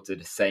been sorted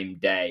the same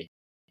day.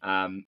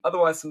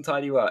 Otherwise, some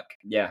tidy work.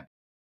 Yeah,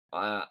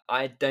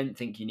 I don't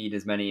think you need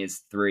as many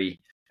as 3.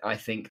 I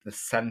think the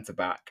centre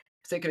back,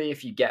 particularly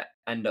if you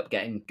end up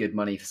getting good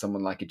money for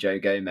someone like a Joe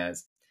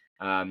Gomez,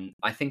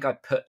 I think I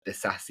put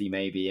Disassi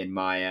maybe in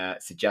my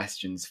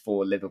suggestions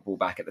for Liverpool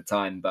back at the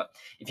time, but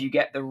if you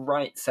get the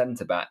right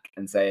centre back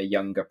and say a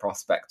younger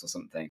prospect or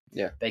something,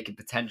 they could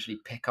potentially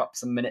pick up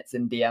some minutes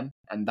in DM,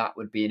 and that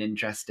would be an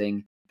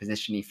interesting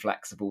positionally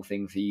flexible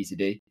thing for you to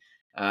do.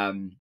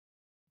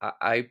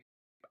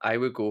 I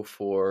would go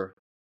for,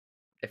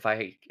 if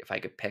I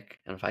could pick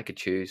and if I could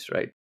choose,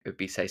 right, it would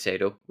be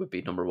Caicedo would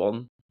be number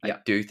one. I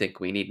do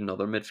think we need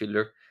another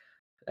midfielder.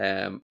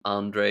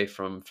 Andre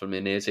from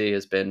Fluminense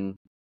has been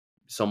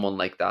someone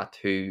like that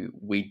who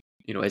we,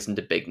 isn't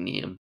a big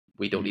name.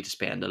 We don't need to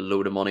spend a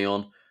load of money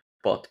on,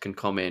 but can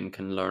come in,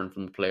 can learn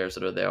from the players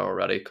that are there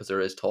already, because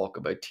there is talk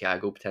about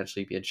Thiago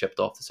potentially being shipped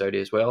off to Saudi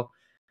as well.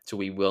 So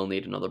we will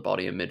need another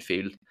body in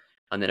midfield.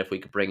 And then if we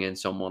could bring in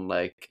someone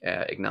like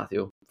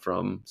Ignacio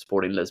from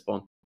Sporting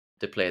Lisbon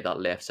to play that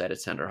left-sided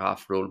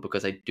centre-half role,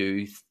 because I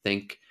do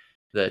think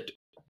that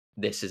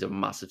this is a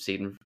massive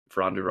season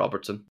for Andrew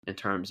Robertson in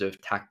terms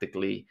of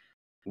tactically.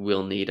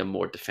 We'll need a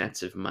more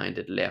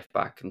defensive-minded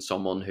left-back and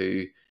someone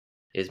who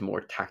is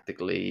more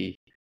tactically,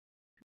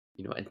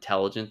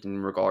 intelligent in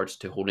regards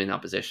to holding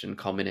that position,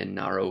 coming in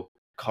narrow,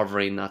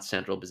 covering that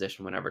central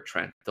position whenever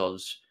Trent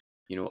does,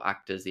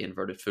 act as the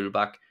inverted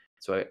fullback.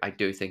 So I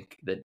do think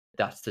that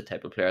that's the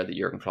type of player that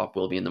Jurgen Klopp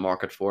will be in the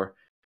market for,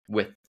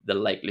 with the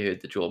likelihood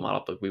that Joel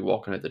Matip will be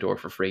walking out the door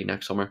for free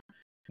next summer.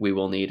 We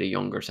will need a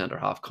younger centre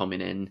half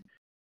coming in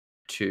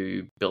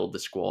to build the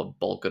squad,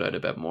 bulk it out a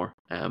bit more.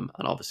 And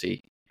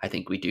obviously, I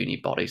think we do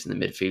need bodies in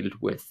the midfield.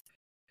 If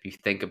you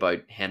think about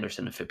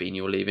Henderson and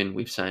Fabinho leaving,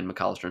 we've signed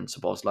McAllister and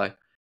Szoboszlai,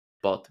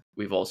 but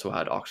we've also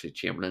had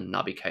Oxlade-Chamberlain,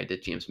 Naby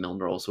Keita, James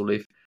Milner also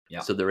leave.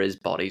 So there is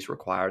bodies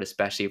required,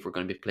 especially if we're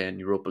going to be playing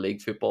Europa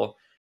League football,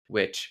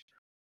 which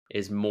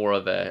is more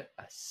of a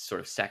sort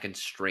of second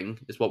string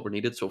is what we're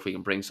needed. So if we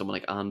can bring someone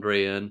like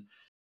Andre in,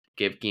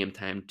 give game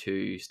time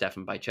to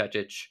Stefan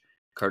Bajcetic,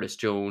 Curtis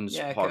Jones,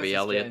 Harvey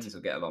Elliott. Jones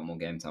will get a lot more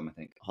game time, I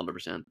think.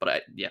 100%. But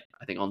I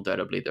think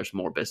undoubtedly there's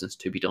more business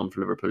to be done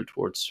for Liverpool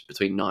towards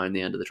between now and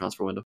the end of the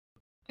transfer window.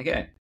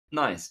 Okay,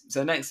 nice.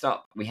 So next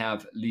up we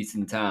have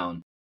Luton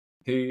Town,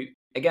 who,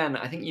 again,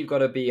 I think you've got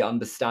to be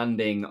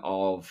understanding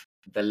of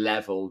the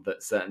level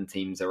that certain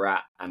teams are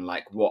at and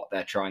like what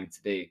they're trying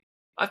to do.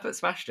 I've put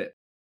smashed it.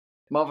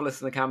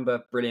 Marvellous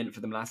Nakamba, brilliant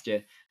for them last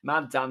year.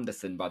 Mads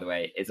Anderson, by the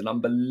way, is an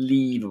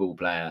unbelievable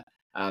player.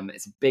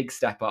 It's a big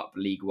step up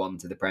League One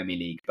to the Premier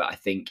League, but I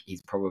think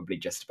he's probably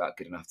just about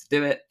good enough to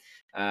do it.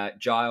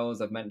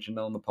 Giles, I've mentioned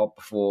on the pod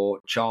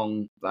before.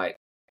 Chong, like,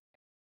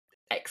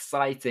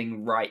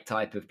 exciting right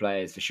type of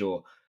players for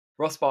sure.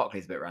 Ross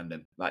Barkley's a bit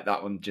random. Like,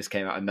 that one just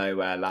came out of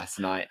nowhere last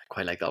night. I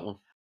quite like that one.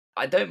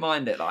 I don't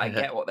mind it. Like,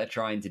 I get what they're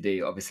trying to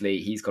do. Obviously,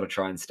 he's got to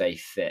try and stay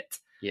fit.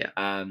 Yeah.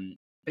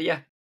 But yeah,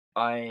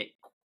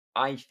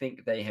 I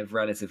think they have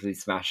relatively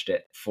smashed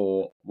it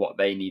for what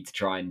they need to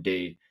try and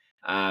do.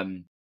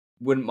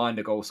 Wouldn't mind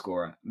a goal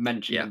scorer.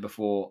 Mentioned them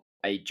before,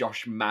 a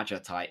Josh Maja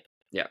type.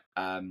 Yeah.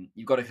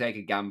 You've got to take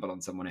a gamble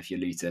on someone if you're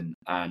Luton.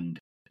 And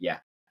yeah,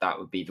 that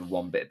would be the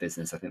one bit of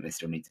business I think they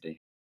still need to do.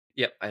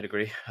 Yep, I'd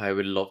agree. I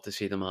would love to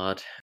see them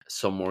add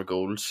some more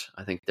goals.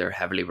 I think they're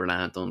heavily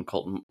reliant on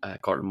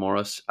Carlton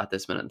Morris at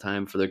this minute in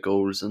time for their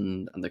goals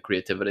and the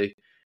creativity.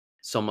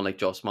 Someone like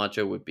Josh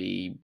Maja would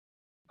be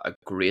a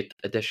great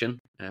addition.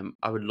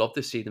 I would love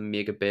to see them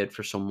make a bid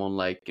for someone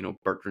like,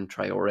 Bertrand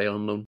Traore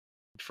on loan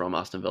from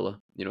Aston Villa,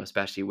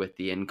 especially with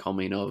the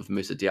incoming of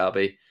Moussa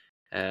Diaby.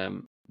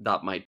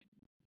 That might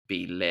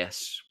be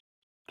less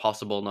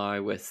possible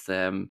now with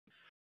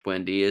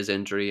Buendia's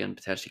injury and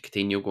potentially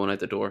Coutinho going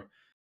out the door.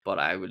 But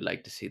I would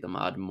like to see them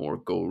add more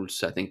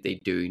goals. I think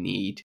they do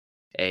need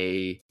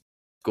a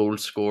goal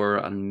scorer,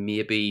 and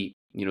maybe,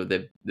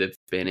 they've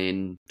been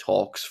in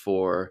talks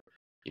for,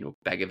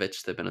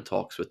 Begovic. They've been in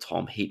talks with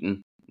Tom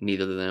Heaton.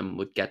 Neither of them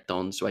would get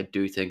done. So I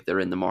do think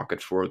they're in the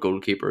market for a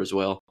goalkeeper as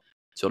well.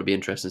 So it'll be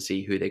interesting to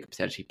see who they could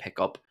potentially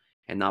pick up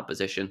in that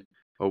position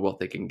or what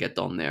they can get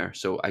done there.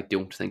 So I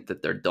don't think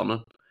that they're done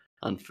it.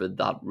 And for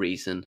that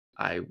reason,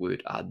 I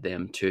would add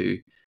them to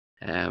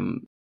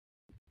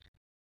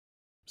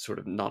sort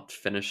of not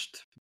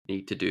finished,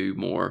 need to do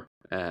more.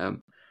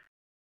 And,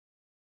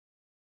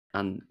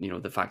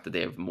 the fact that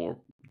they have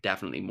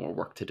definitely more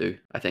work to do.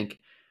 I think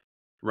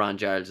Ryan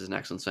Giles is an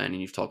excellent signing.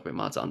 You've talked about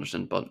Mads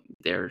Anderson, but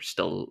they're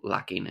still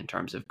lacking in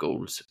terms of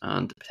goals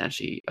and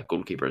potentially a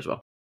goalkeeper as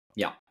well.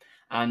 Yeah.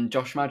 And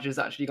Josh Maja's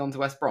actually gone to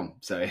West Brom,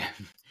 so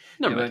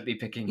they won't be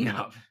picking him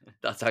up.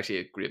 That's actually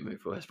a great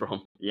move for West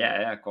Brom.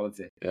 Yeah,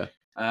 quality. Yeah.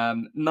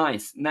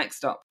 Nice.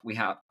 Next up, we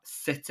have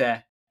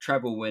City,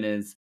 treble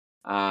winners.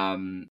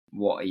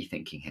 What are you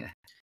thinking here?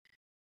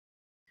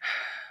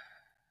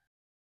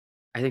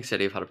 I think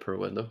City have had a poor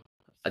window.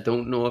 I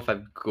don't know if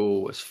I'd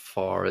go as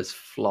far as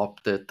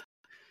flopped it,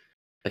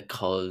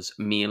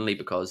 mainly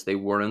because they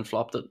weren't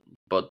flopped it,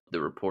 but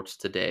the reports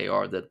today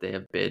are that they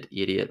have bid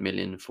 88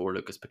 million for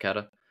Lucas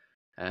Paqueta,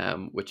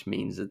 which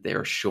means that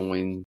they're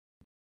showing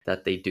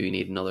that they do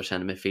need another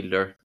centre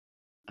midfielder.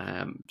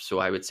 So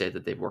I would say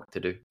that they've work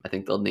to do. I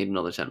think they'll need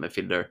another centre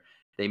midfielder.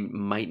 They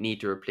might need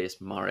to replace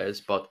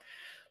Mahrez, but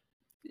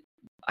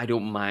I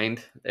don't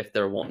mind if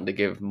they're wanting to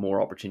give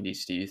more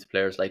opportunities to youth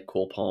players like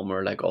Cole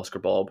Palmer, like Oscar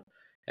Bob,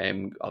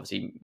 and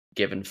obviously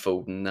giving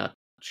Foden that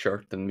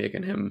shirt and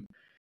making him,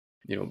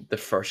 the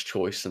first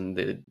choice and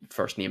the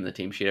first name in the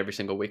team sheet every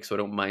single week. So I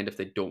don't mind if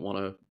they don't want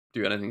to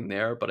do anything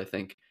there, but I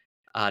think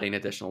adding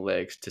additional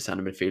legs to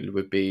centre midfield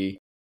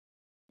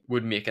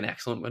would make an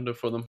excellent window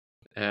for them.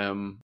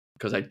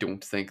 Because I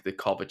don't think that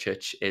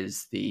Kovacic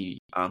is the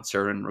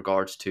answer in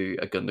regards to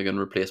a Gundogan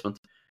replacement.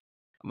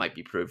 I might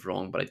be proved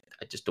wrong, but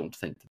I just don't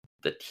think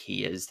that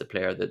he is the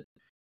player that.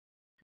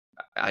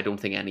 I don't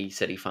think any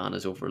City fan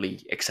is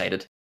overly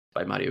excited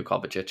by Mario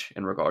Kovacic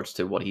in regards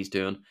to what he's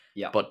doing.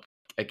 Yeah. But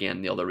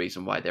again, the other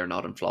reason why they're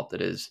not in flop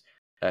it is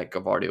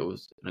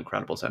Gavardio's an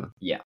incredible signing.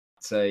 Yeah.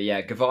 So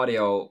yeah,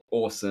 Gavardio,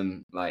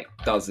 awesome,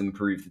 does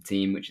improve the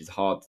team, which is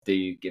hard to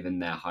do given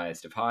their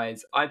highest of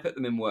highs. I put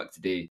them in work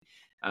to do.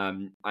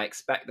 I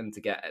expect them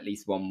to get at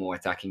least one more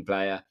attacking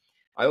player.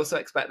 I also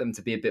expect them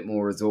to be a bit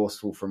more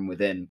resourceful from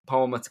within.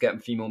 Palmer to get a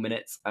few more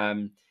minutes.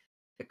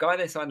 The guy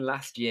they signed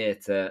last year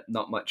to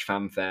not much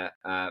fanfare,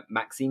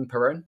 Maxime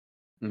Perron.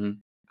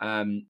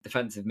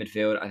 Defensive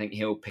midfield. I think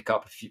he'll pick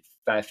up a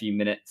fair few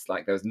minutes.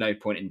 There was no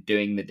point in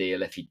doing the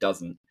deal if he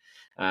doesn't.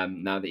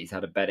 Now that he's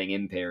had a bedding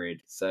in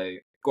period. So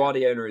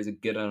Guardiola is a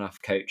good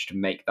enough coach to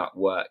make that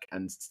work.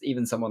 And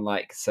even someone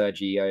like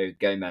Sergio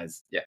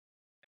Gomez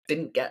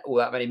didn't get all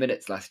that many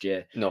minutes last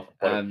year. No,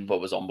 but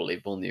was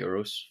unbelievable in the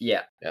Euros.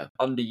 Yeah.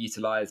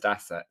 Underutilized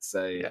asset.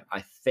 So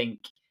I think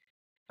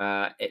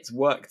it's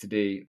work to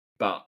do,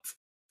 but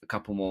a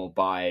couple more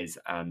buys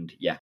and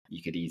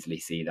you could easily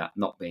see that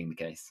not being the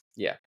case.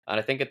 Yeah, and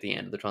I think at the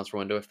end of the transfer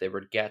window, if they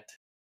were to get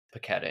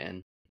Paqueta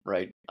in,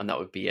 right, and that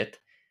would be it,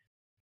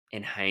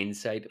 in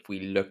hindsight, if we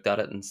looked at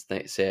it and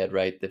said,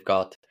 right, they've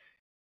got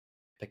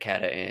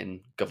Paqueta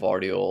in,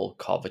 Gavardiol,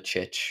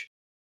 Kovacic,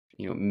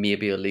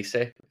 maybe Elise,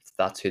 if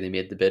that's who they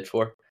made the bid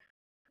for.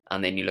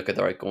 And then you look at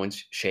their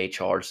outgoings, Shea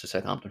Charles to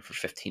Southampton for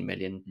 15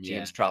 million,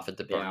 James Trafford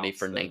to Burnley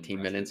for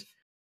 19 million.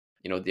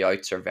 The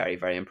outs are very,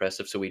 very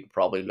impressive. So we'd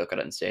probably look at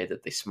it and say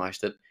that they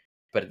smashed it.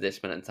 But at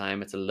this minute in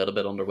time, it's a little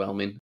bit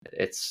underwhelming.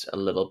 It's a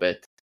little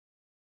bit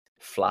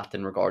flat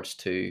in regards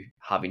to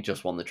having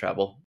just won the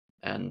treble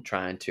and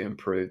trying to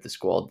improve the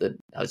squad that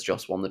has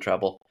just won the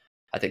treble.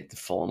 I think they've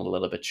fallen a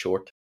little bit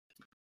short.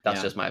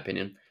 That's just my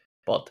opinion.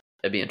 But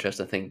it'd be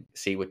interesting to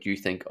see what you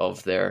think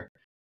of their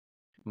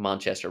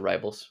Manchester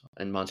rivals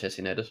in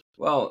Manchester United.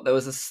 Well, there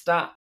was a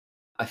stat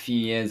a few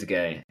years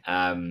ago.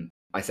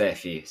 I say a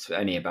few, it's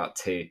only about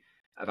two,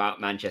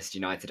 about Manchester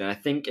United, and I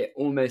think it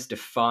almost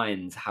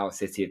defines how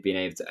City have been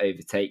able to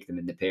overtake them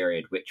in the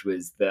period, which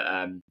was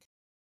that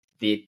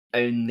the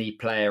only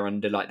player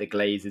under the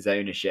Glazers'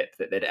 ownership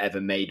that they'd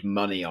ever made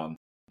money on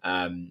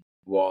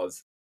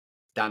was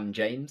Dan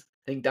James.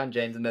 I think Dan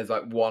James, and there's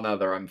one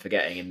other I'm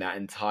forgetting in that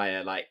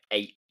entire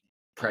 8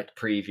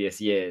 previous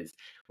years,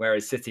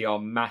 whereas City are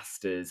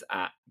masters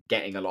at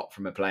getting a lot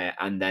from a player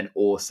and then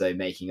also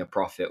making a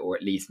profit or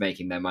at least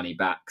making their money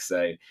back.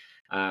 So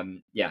I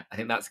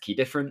think that's a key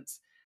difference.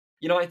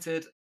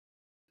 United,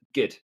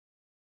 good.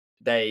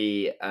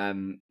 They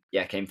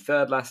came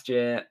third last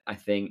year. I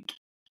think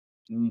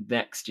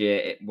next year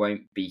it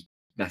won't be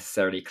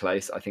necessarily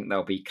close. I think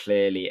they'll be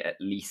clearly at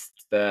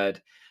least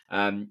third.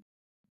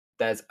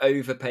 There's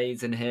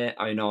overpays in here.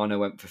 Onana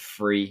went for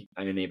free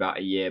only about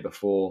a year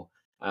before.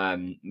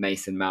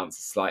 Mason Mount's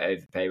a slight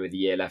overpay with a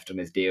year left on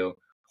his deal.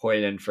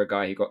 Højlund, for a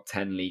guy who got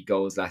 10 league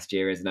goals last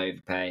year, is an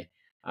overpay.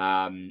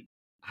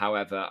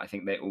 However, I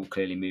think they all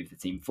clearly move the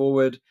team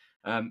forward.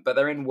 But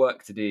they're in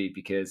work to do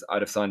because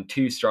I'd have signed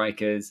 2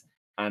 strikers,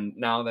 and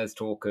now there's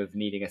talk of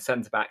needing a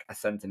centre-back, a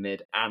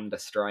centre-mid, and a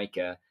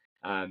striker.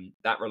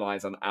 That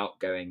relies on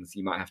outgoings.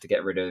 You might have to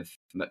get rid of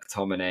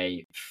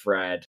McTominay,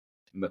 Fred,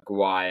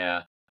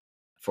 Maguire,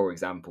 for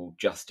example,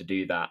 just to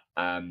do that.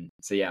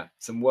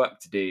 Some work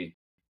to do,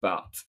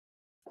 but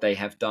they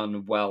have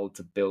done well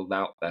to build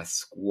out their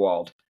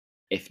squad,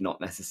 if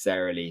not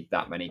necessarily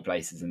that many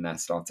places in their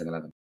starting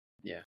 11.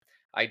 Yeah,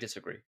 I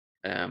disagree.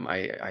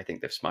 I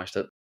think they've smashed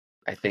it.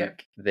 I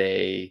think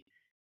they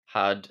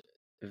had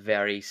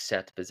very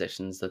set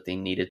positions that they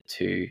needed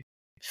to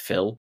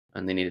fill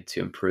and they needed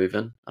to improve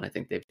in, and I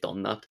think they've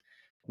done that.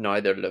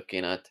 Now they're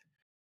looking at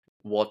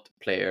what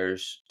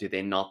players do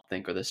they not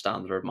think are the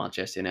standard of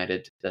Manchester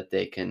United that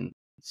they can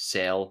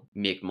sell,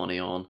 make money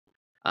on,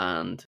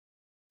 and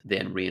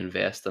then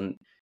reinvest. And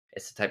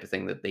it's the type of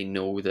thing that they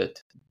know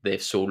that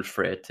they've sold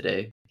Fred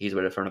today. He's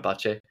with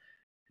Fenerbahce.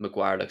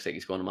 Maguire looks like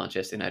he's going to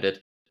Manchester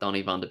United.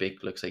 Donny van de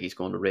Beek looks like he's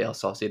going to Real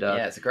Sociedad.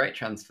 Yeah, it's a great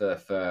transfer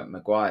for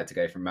Maguire to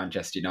go from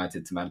Manchester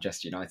United to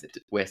Manchester United.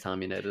 West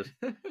Ham United.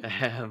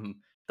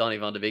 Donny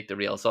van de Beek to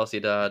Real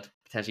Sociedad.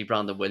 Potentially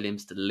Brandon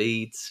Williams to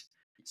Leeds.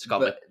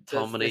 Scott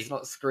McTominay. It's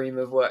not scream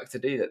of work to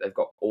do that they've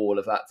got all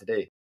of that to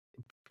do.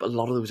 But a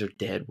lot of those are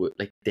dead wood.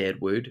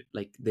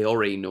 They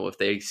already know if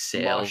they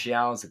sell.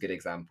 Martial's a good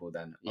example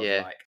then.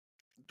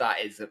 That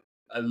is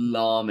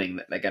alarming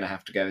that they're going to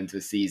have to go into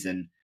a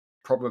season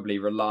probably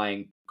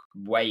relying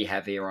way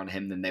heavier on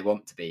him than they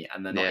want to be,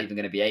 and they're not even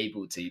going to be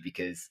able to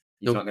because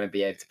he's not going to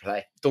be able to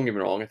play. Don't get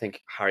me wrong. I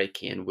think Harry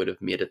Kane would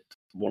have made it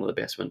one of the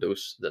best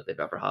windows that they've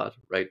ever had,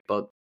 right?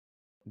 But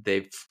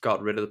they've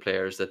got rid of the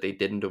players that they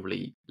didn't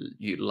overly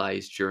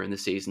utilize during the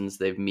seasons.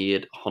 They've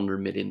made 100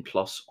 million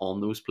plus on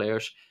those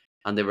players,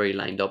 and they've already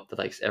lined up that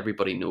like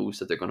everybody knows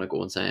that they're going to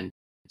go and sign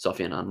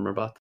Sofiane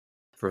Amrabat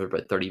for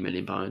about £30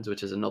 million,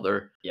 which is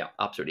another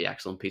absolutely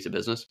excellent piece of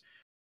business.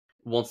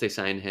 Once they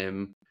sign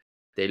him,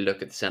 they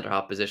look at the centre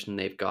half position.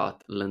 They've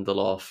got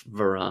Lindelof,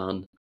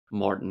 Varane,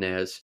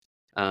 Martinez,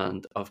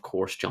 and of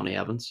course Johnny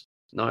Evans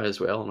now as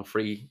well on a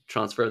free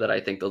transfer that I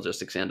think they'll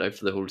just extend out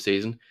for the whole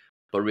season.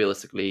 But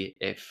realistically,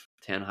 if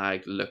Ten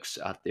Hag looks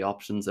at the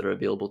options that are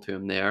available to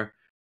him there,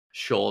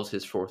 Shaw's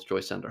his fourth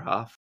choice centre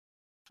half,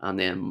 and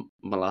then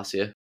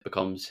Malacia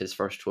becomes his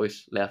first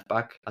choice left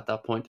back at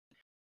that point.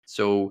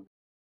 So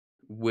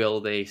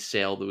will they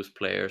sell those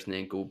players and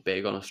then go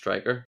big on a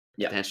striker?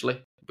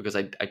 Potentially. Because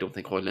I don't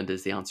think Højlund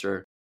is the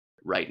answer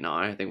right now.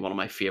 I think one of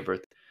my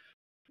favourite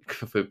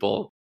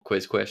football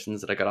quiz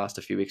questions that I got asked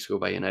a few weeks ago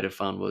by a United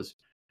fan was,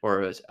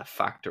 or as a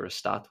fact or a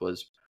stat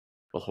was,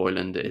 well,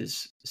 Højlund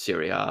is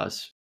Serie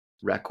A's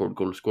record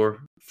goal scorer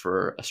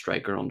for a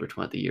striker under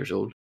 20 years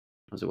old.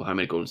 I was like, well, how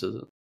many goals is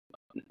it?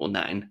 Well,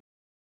 9.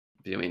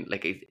 I mean,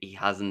 like he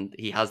has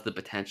the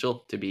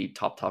potential to be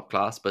top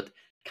class, but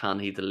can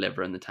he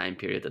deliver in the time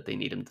period that they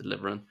need him to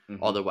deliver in?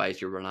 Mm-hmm. Otherwise,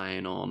 you're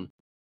relying on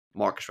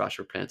Marcus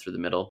Rashford playing through the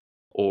middle,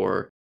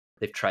 or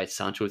they've tried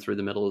Sancho through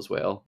the middle as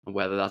well. And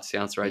whether that's the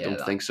answer, I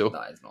don't think so.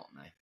 That is not,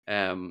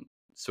 no.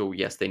 So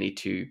yes, they need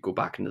to go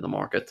back into the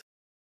market.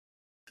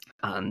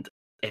 And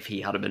if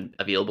he had been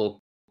available,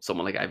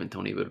 someone like Ivan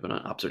Toney would have been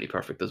absolutely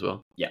perfect as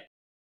well. Yeah,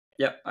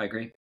 I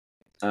agree.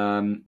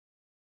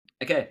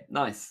 Okay,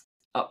 nice.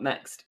 Up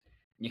next,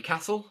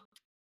 Newcastle.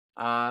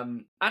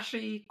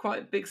 Actually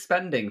quite big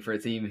spending for a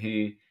team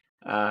who,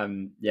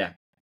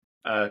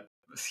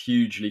 was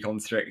hugely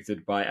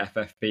constricted by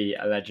FFP,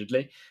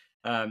 allegedly.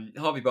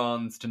 Harvey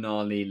Barnes,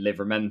 Tonali,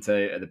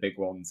 Livramento are the big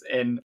ones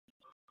in.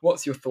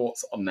 What's your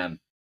thoughts on them?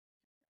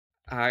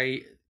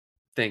 I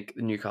think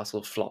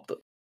Newcastle flopped it.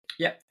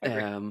 Yeah, I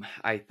agree.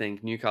 I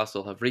think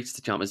Newcastle have reached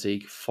the Champions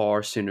League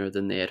far sooner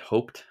than they had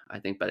hoped. I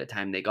think by the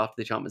time they got to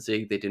the Champions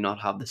League, they do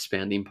not have the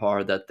spending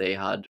power that they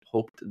had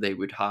hoped they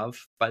would have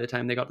by the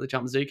time they got to the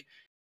Champions League.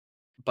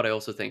 But I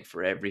also think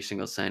for every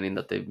single signing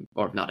that they've,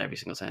 or not every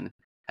single signing,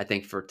 I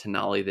think for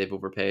Tonali they've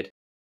overpaid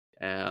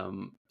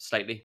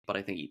slightly, but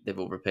I think they've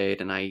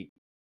overpaid, and I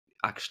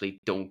actually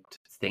don't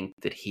think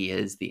that he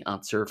is the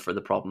answer for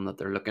the problem that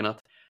they're looking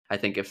at. I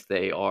think if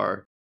they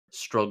are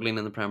struggling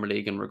in the Premier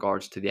League in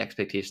regards to the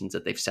expectations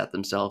that they've set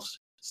themselves,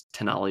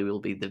 Tonali will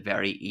be the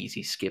very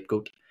easy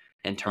scapegoat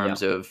in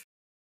terms of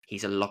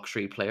he's a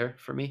luxury player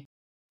for me.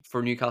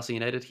 For Newcastle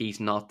United, he's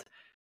not,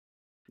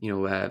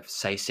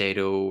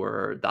 Caicedo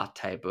or that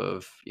type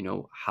of,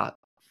 hot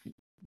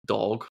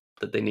dog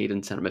that they need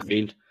in centre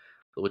midfield.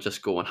 They will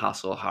just go and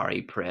hassle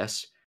Harry,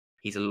 press.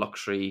 He's a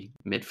luxury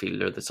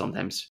midfielder that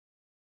sometimes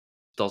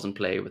doesn't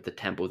play with the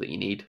tempo that you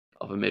need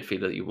of a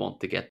midfielder that you want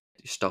to get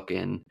stuck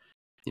in,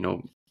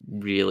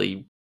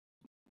 really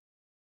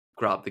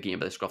grab the game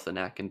by the scruff of the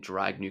neck and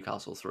drag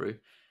Newcastle through.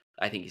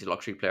 I think he's a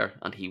luxury player,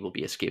 and he will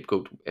be a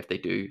scapegoat if they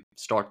do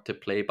start to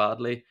play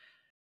badly.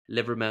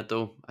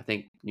 Livramento, I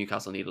think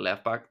Newcastle need a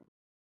left back.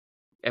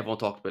 Everyone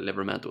talked about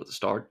Livramento at the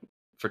start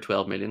for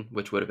 12 million,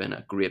 which would have been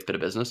a great bit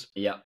of business.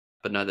 Yeah.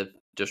 But now they've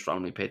just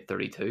randomly paid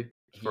 32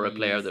 for a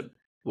player that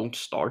won't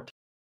start.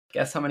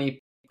 Guess how many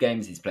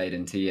games he's played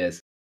in 2 years?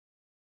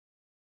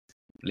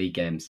 League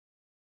games.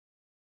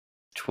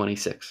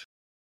 26.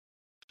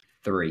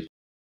 3.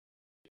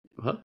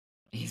 What?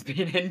 He's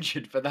been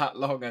injured for that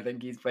long. I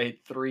think he's played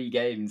 3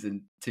 games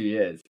in 2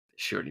 years.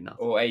 Surely not.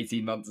 Or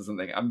 18 months or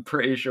something. I'm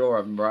pretty sure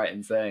I'm right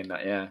in saying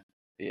that, yeah.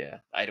 Yeah,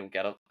 I don't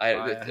get it. I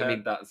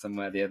heard that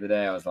somewhere the other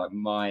day. I was like,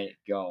 my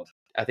God.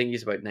 I think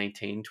he's about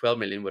 19. 12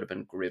 million would have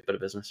been a great bit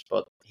of business,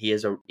 but he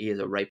is a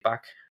right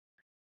back.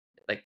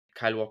 Like,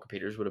 Kyle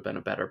Walker-Peters would have been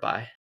a better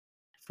buy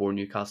for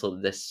Newcastle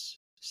at this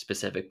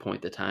specific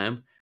point of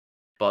time.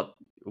 But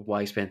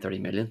why spend 30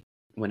 million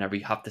whenever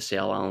you have to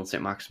sell Alan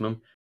St-Maximin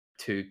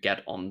to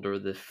get under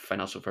the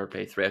financial fair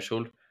play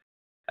threshold?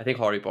 I think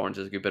Harvey Barnes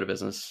is a good bit of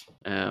business.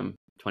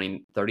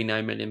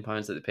 39 million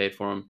pounds that they paid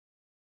for him.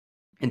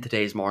 In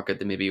today's market,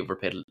 they maybe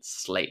overpaid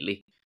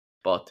slightly,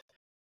 but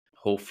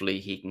hopefully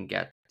he can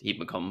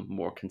become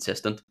more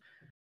consistent.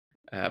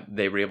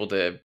 They were able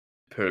to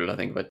pull, I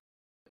think, about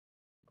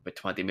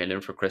 20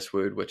 million for Chris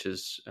Wood, which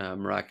is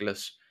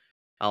miraculous.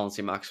 Alan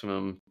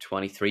St-Maximin,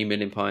 23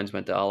 million pounds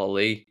went to Al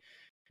Ali.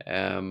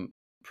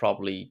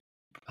 Probably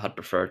had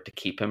preferred to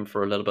keep him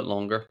for a little bit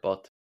longer,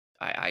 but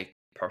I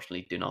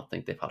personally do not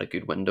think they've had a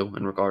good window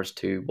in regards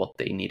to what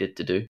they needed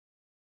to do.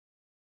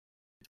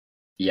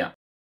 Yeah,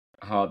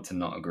 hard to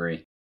not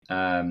agree.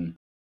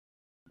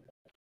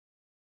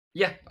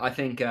 Yeah, I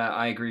think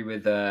I agree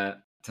with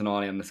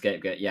Tonali on the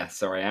scapegoat. Yeah,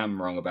 sorry, I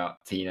am wrong about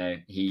Tino.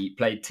 He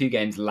played 2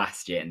 games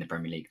last year in the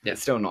Premier League.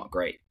 It's still not a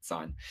great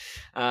sign.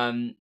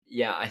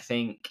 Yeah, I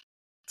think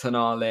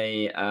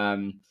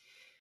Tonali,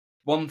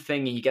 one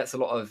thing, he gets a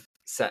lot of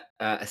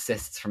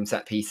assists from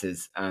set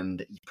pieces,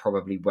 and you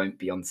probably won't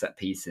be on set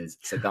pieces.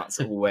 So that's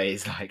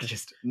always like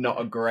just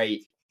not a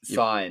great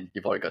sign.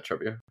 You've already got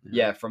Trippier.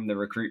 Yeah, from the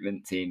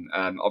recruitment team.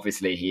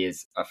 Obviously, he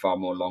is a far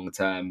more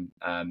long-term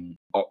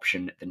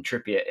option than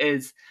Trippier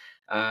is.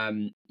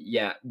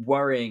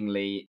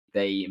 Worryingly,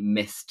 they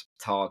missed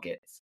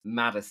targets.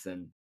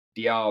 Madison,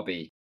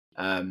 Diaby.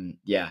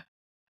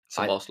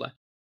 Sabosla.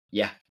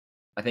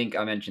 I think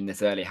I mentioned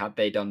this earlier. Had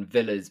they done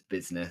Villa's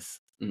business,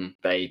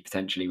 they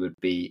potentially would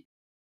be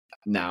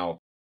now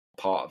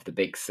part of the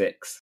big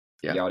six.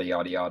 Yeah. Yada,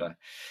 yada, yada.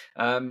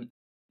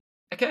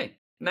 Okay,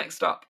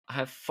 next up, I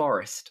have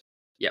Forest.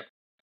 Yep.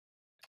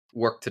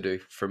 Work to do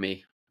for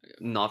me.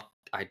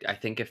 I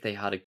think if they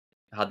had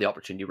the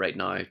opportunity right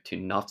now to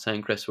not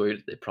sign Chris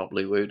Wood, they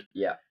probably would.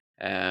 Yeah.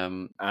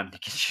 And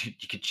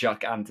you could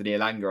chuck Anthony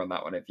Elanga on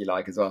that one if you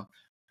like as well.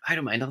 I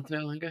don't mind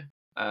Anthony Elanga.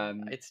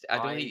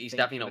 He's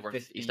definitely not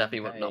worth. He's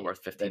definitely not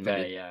worth 15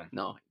 million. Yeah.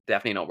 No,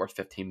 definitely not worth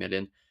 15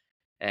 million.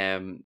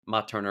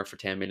 Matt Turner for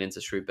 10 million is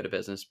a shrewd bit of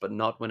business, but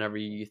not whenever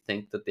you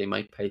think that they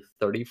might pay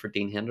 30 for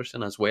Dean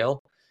Henderson as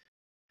well.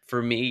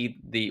 For me,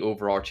 the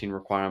overarching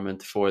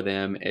requirement for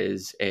them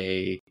is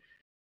a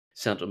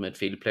central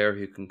midfield player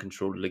who can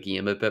control the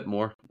game a bit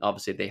more.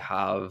 Obviously, they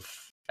have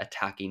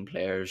attacking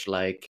players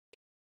like,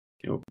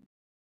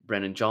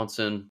 Brennan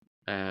Johnson,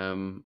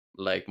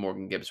 like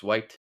Morgan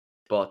Gibbs-White,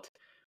 but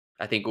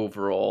I think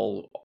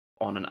overall,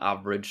 on an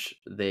average,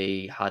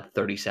 they had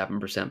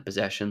 37%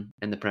 possession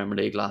in the Premier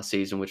League last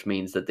season, which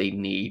means that they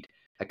need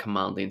a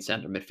commanding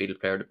centre midfield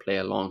player to play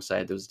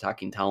alongside those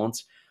attacking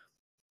talents.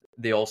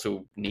 They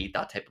also need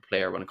that type of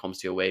player when it comes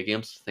to away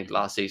games. I think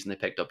last season they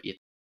picked up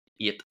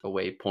eight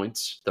away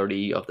points.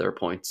 30 of their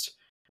points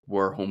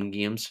were home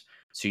games.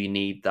 So you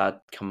need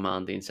that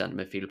commanding centre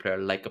midfield player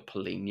like a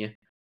Polina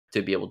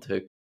to be able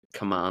to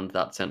command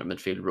that centre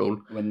midfield role.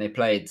 When they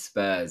played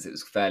Spurs, it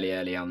was fairly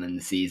early on in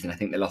the season. I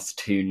think they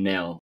lost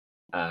 2-0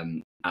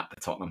 at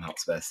the Tottenham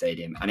Hotspur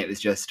Stadium, and it was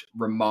just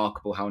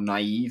remarkable how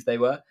naive they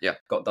were. Yeah.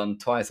 Got done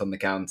twice on the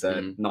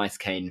counter, nice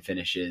Kane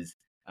finishes,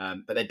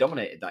 but they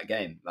dominated that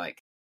game.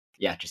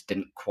 Just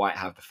didn't quite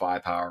have the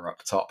firepower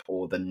up top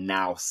or the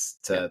nous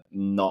to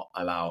not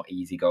allow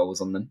easy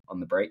goals on them on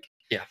the break.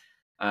 Yeah.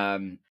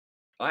 I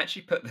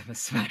actually put them as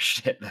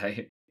smashed it though.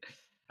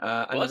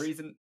 And the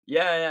reason,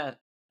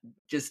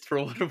 just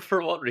for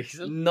what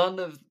reason? None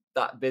of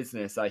that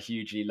business I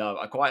hugely love.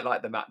 I quite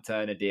like the Matt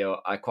Turner deal.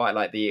 I quite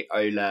like the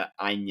Ola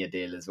Anya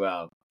deal as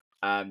well.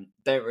 Don't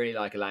really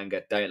like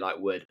Elanga, don't like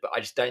Wood, but I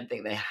just don't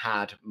think they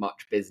had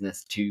much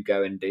business to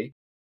go and do.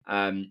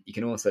 You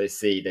can also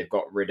see they've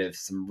got rid of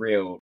some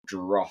real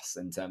dross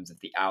in terms of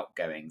the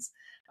outgoings.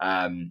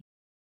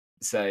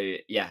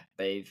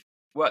 They've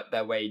worked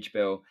their wage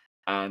bill,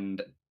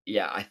 and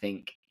I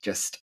think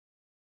just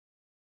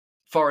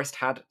Forest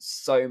had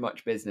so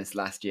much business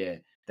last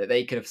year that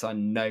they could have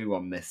signed no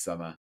one this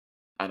summer,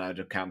 and I'd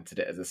have counted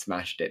it as a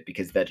smashed it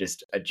because they're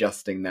just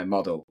adjusting their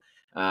model.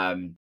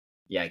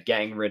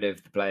 Getting rid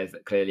of the players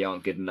that clearly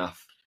aren't good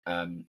enough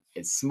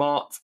is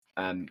smart,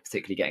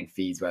 particularly getting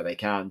fees where they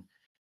can.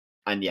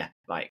 And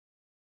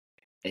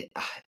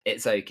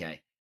it's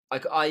okay.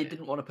 I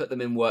didn't want to put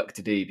them in work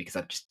to do because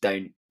I just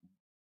don't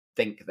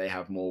think they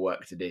have more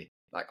work to do.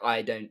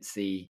 I don't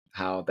see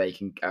how they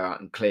can go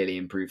out and clearly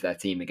improve their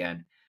team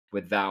again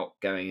without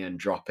going and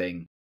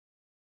dropping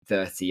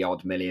 30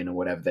 odd million or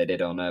whatever they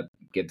did on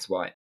Gibbs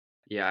White.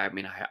 Yeah, I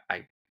mean,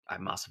 I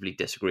massively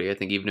disagree. I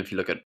think even if you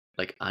look at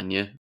like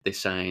Anya, they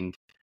signed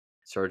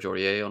Serge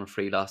Aurier on a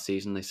free last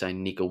season. They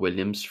signed Nico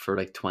Williams for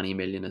like 20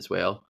 million as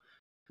well.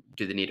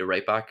 Do they need a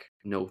right back?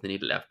 No, they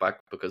need a left back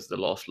because they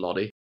lost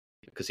Lottie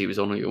because he was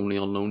only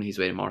on loan. He's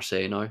away to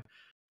Marseille now.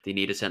 They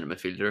need a centre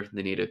midfielder.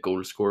 They need a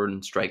goal scorer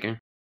and striker.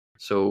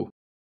 So,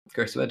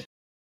 Chris Wood.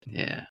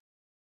 Yeah.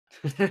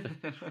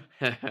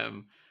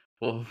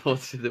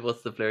 What's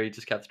the player you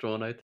just kept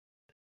throwing out?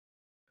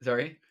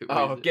 Sorry?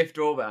 Gift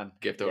Orban.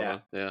 Gift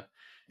Orban, yeah.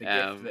 The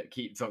gift that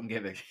keeps on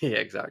giving. Yeah,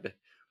 exactly.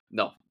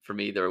 No, for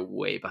me, they're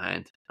way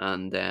behind,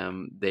 and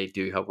they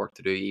do have work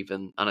to do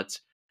and it's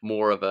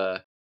more of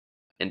a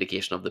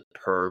indication of the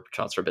poor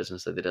transfer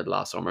business that they did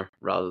last summer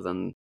rather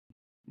than,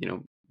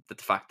 the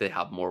fact they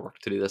have more work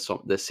to do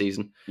this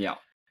season. Yeah.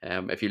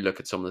 If you look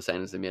at some of the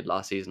signings they made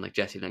last season, like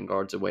Jesse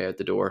Lingard's away out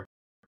the door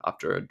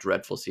after a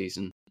dreadful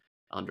season.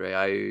 Andre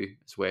Ayew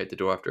is away out the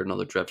door after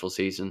another dreadful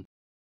season,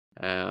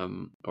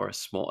 or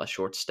a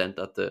short stint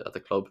at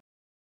the club.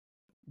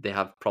 They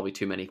have probably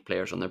too many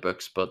players on their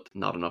books, but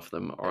not enough of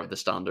them are the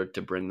standard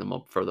to bring them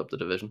up further up the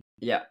division.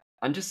 Yeah,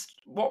 and just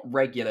what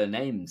regular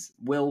names?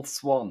 Will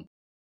Swan.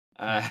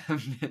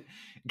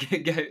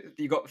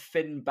 You got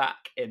Finn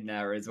Back in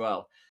there as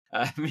well.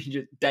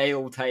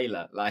 Dale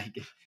Taylor, like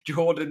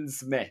Jordan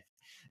Smith.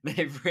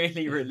 They've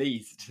really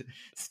released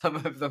some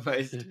of the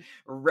most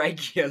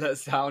regular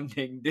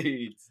sounding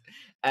dudes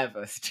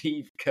ever.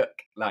 Steve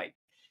Cook,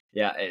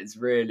 it's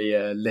really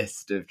a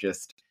list of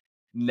just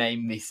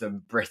name me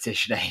some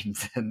British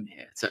names. And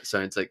it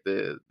sounds like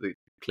the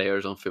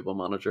players on Football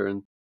Manager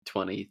and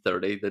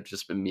 2030. They've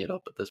just been made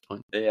up at this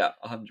point. Yeah,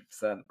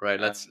 100%. Right,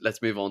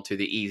 let's move on to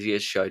the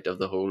easiest shout of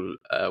the whole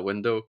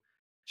window,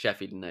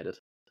 Sheffield United.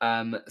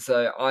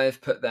 So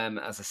I've put them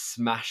as a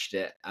smashed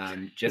it.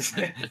 Just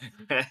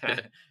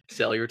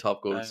Sell your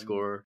top goal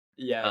scorer.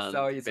 Yeah, And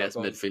sell your best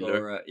top goal midfielder.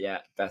 scorer. Yeah,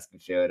 best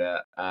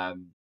midfielder.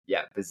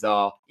 Yeah,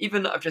 bizarre.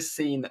 Even I've just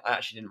seen. I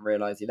actually didn't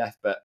realise he left,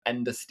 but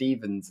Ender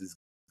Stevens is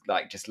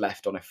like just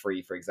left on a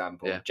free, for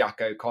example. Yeah.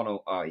 Jack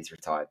O'Connell. Oh, he's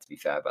retired to be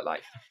fair, but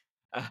like,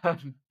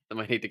 They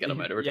might need to get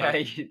him out of yeah,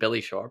 retirement.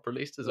 Billy Sharp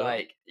released as well.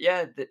 like,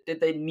 yeah, did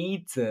they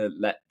need to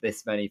let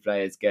this many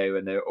players go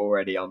when they're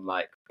already on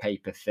like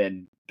paper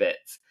thin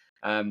bits?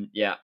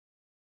 Yeah,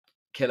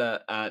 killer.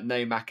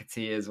 No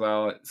McAtee as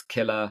well. It's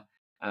killer.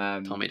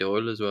 Tommy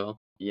Doyle as well.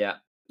 Yeah,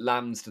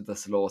 lambs to the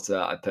slaughter.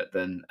 I put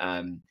them.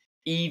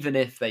 Even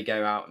if they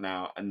go out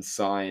now and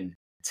sign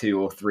 2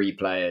 or 3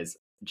 players,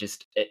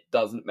 just it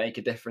doesn't make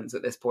a difference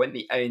at this point.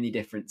 The only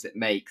difference it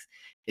makes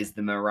is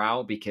the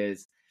morale,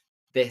 because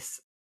this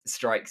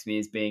strikes me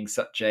as being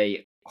such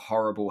a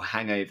horrible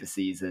hangover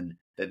season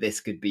that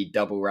this could be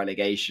double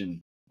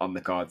relegation on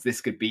the cards.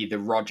 This could be the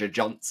Roger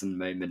Johnson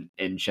moment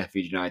in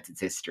Sheffield United's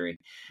history.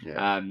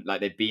 Yeah.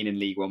 Like they've been in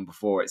League One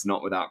before. It's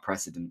not without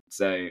precedent.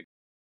 So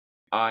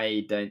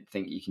I don't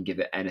think you can give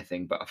it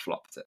anything but a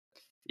flop to it.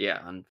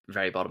 Yeah, and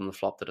very bottom of the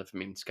flop that I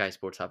mean Sky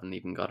Sports haven't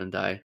even got and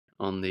die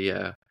on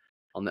the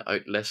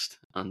out list,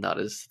 and that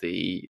is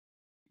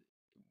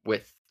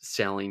with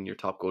selling your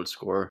top goal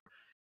scorer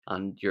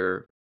and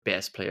your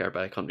best player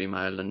by a country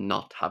mile and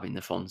not having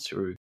the funds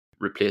to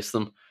replace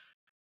them.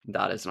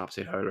 That is an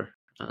absolute hurler,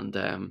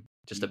 and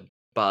just a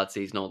bad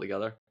season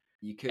altogether.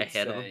 You could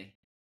ahead of say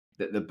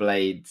that the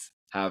Blades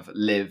have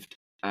lived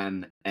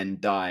and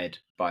died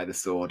by the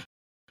sword.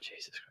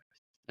 Jesus Christ.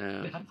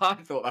 I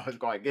thought that was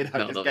quite good. I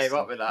no, just that gave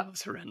was- up with that. That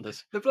was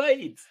horrendous. The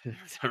Blades. It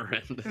was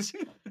horrendous.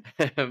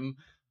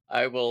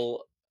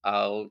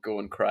 I'll go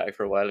and cry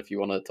for a while if you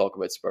want to talk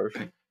about Spurs.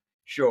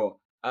 Sure.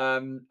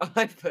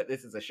 I'd put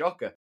this as a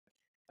shocker.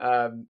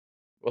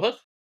 What?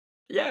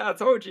 Yeah, I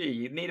told you,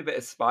 you need a bit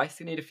of spice.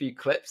 You need a few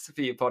clips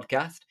for your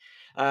podcast.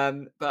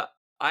 But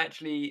I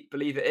actually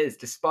believe it is,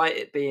 despite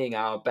it being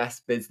our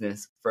best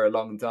business for a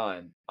long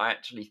time. I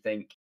actually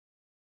think,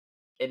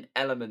 in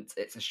elements,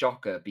 it's a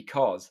shocker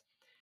because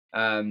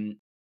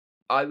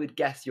I would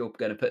guess you're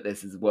going to put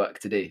this as work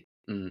to do.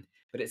 Mm.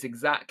 But it's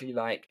exactly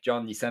like,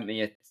 John, you sent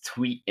me a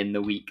tweet in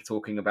the week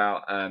talking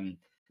about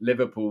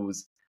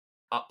Liverpool's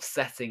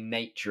upsetting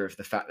nature of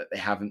the fact that they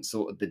haven't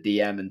sorted the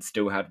DM and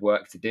still had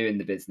work to do in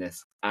the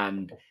business.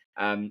 And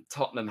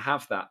Tottenham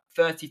have that.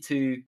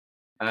 32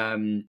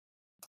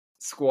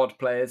 squad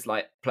players,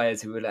 like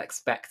players who would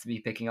expect to be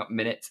picking up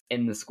minutes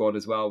in the squad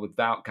as well,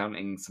 without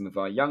counting some of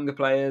our younger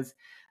players.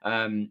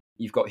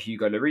 You've got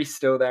Hugo Lloris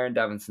still there and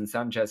Davinson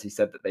Sanchez, who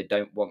said that they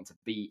don't want to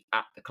be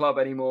at the club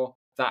anymore.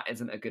 That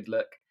isn't a good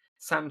look.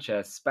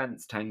 Sanchez,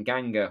 Spence,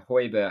 Tanganga,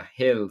 Hoiber,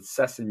 Hill,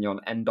 Sessegnon,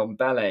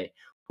 Ndombele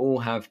all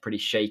have pretty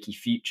shaky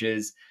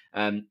futures.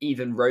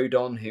 Even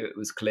Rodon, who it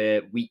was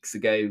clear weeks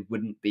ago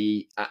wouldn't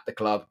be at the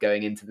club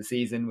going into the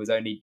season, was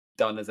only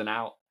done as an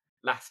out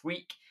last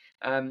week,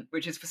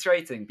 which is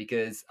frustrating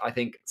because I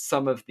think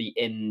some of the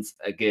ins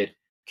are good.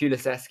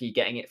 Kulusevski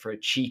getting it for a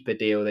cheaper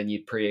deal than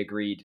you'd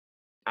pre-agreed.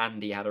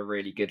 Andy had a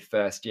really good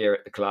first year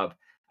at the club.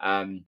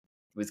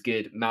 Was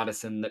good.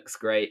 Madison looks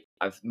great.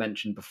 I've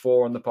mentioned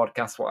before on the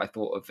podcast what I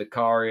thought of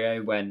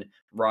Vicario when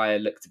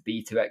Raya looked to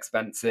be too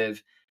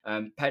expensive.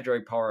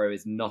 Pedro Porro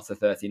is not a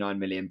 £39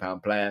 million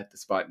player,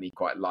 despite me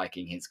quite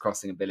liking his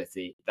crossing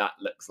ability. That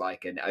looks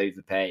like an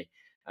overpay.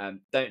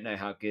 Don't know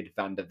how good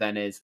Van der Ven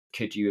is.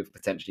 Could you have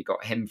potentially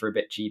got him for a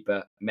bit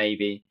cheaper?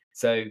 Maybe.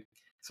 So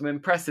some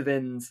impressive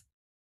ins.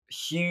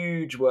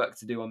 Huge work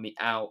to do on the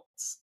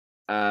outs.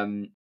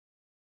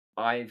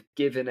 I've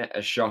given it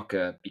a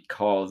shocker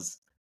because,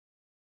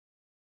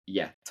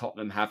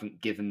 Tottenham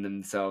haven't given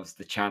themselves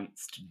the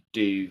chance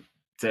to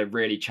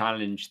really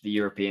challenge the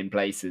European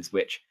places,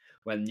 which,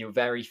 when your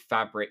very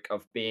fabric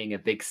of being a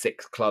big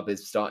six club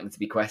is starting to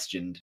be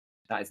questioned,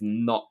 that is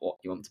not what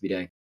you want to be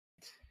doing.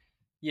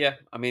 Yeah,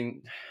 I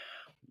mean,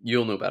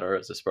 you'll know better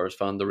as a Spurs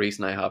fan. The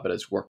reason I have it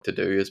as work to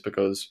do is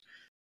because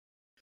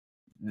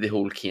the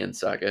whole Kane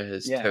saga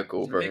has took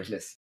over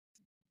ridiculous.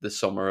 the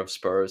summer of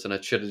Spurs, and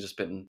it should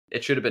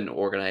have been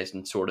organised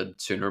and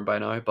sorted sooner by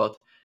now. But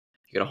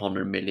you got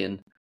 100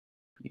 million.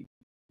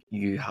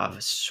 You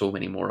have so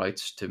many more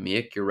outs to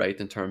make. You're right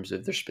in terms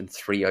of there's been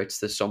 3 outs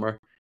this summer.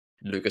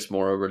 Lucas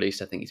Moura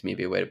released. I think he's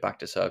maybe away back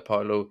to Sao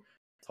Paulo.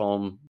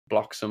 Tom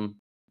Bloxham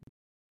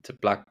to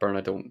Blackburn.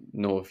 I don't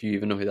know if you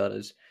even know who that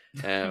is.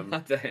 I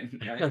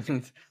don't know.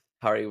 And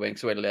Harry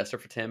Winks away to Leicester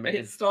for 10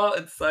 million. It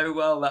started so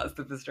well. That's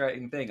the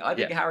frustrating thing. I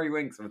think Harry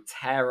Winks will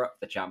tear up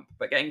the champ,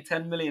 but getting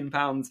 £10 million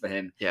for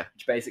him,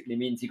 which basically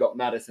means you got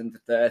Maddison for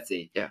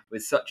 30,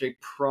 was such a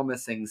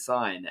promising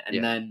sign.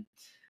 And then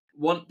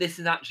this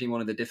is actually one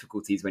of the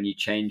difficulties when you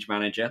change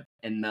manager,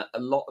 in that a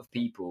lot of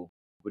people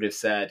would have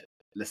said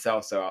Lo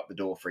Celso out the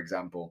door, for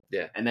example.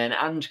 Yeah. And then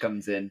Ange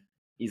comes in.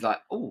 He's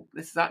like, oh,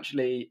 this is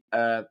actually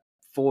a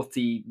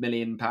 £40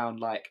 million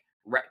like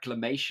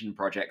reclamation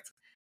project.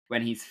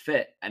 When he's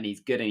fit and he's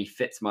good and he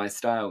fits my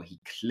style, he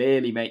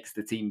clearly makes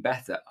the team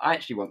better. I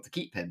actually want to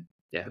keep him.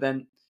 Yeah.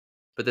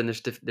 But then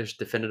there's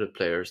definitive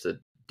players that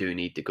do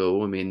need to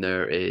go. I mean,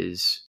 I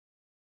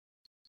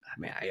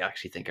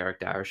actually think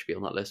Eric Dyer should be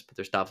on that list, but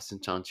there's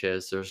Davison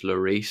Sanchez, there's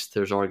Lloris,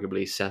 there's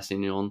arguably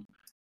Sessegnon.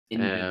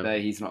 injured though,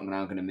 he's not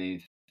now going to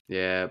move.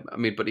 Yeah, I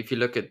mean, but if you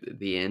look at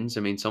the ends,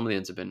 I mean, some of the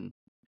ends have been.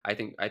 I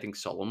think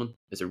Solomon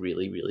is a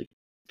really, really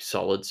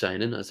solid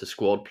signing as a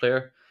squad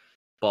player.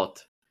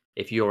 But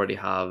if you already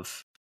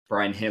have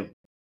Brian Hill,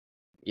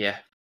 yeah,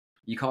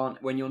 you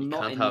can't when you're you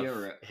not can't in have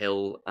Europe.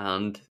 Hill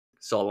and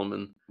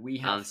Solomon We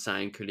have and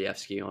sign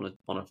Kulievsky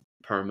on a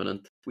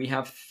permanent. We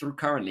have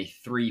currently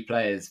 3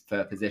 players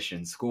per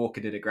position.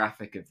 Squawka did a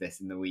graphic of this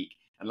in the week,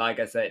 and like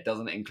I said, it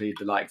doesn't include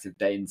the likes of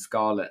Dane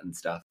Scarlett and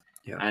stuff.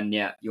 Yeah. And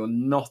yet you're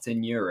not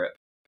in Europe,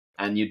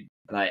 and you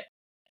like.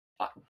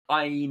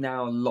 I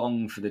now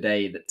long for the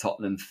day that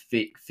Tottenham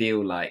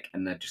feel like,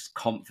 and they're just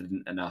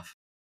confident enough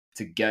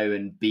to go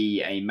and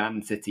be a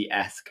Man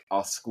City-esque.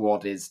 Our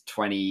squad is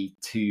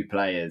 22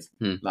 players.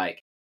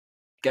 Like,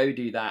 go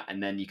do that,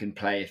 and then you can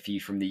play a few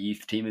from the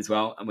youth team as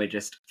well. And we're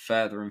just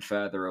further and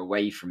further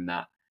away from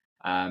that,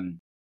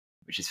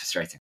 which is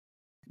frustrating.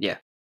 Yeah,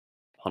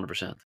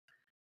 100%.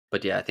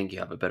 But yeah, I think you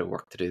have a bit of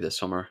work to do this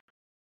summer.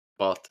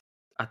 But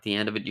at the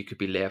end of it, you could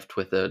be left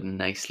with a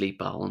nicely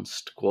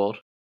balanced squad,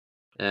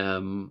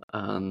 and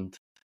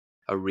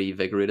a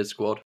revigorated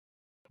squad.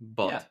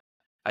 But Yeah.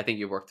 I think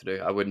you have work to do.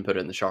 I wouldn't put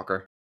it in the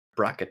shocker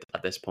bracket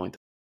at this point.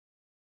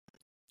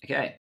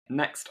 Okay,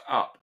 next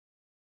up,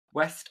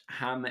 West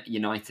Ham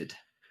United.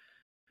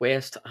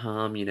 West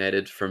Ham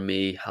United, for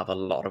me, have a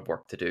lot of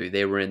work to do.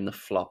 They were in the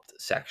flopped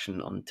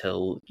section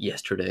until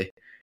yesterday,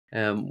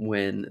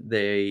 when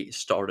they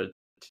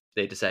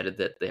decided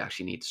that they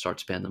actually need to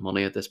start spending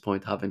money at this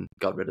point, having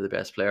got rid of the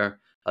best player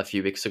a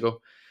few weeks ago.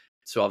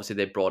 So obviously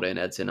they brought in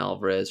Edson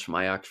Alvarez from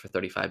Ajax for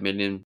 35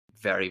 million.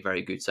 Very,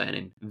 very good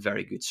signing.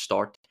 Very good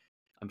start.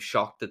 I'm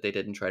shocked that they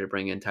didn't try to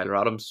bring in Tyler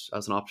Adams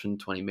as an option,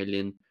 20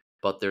 million.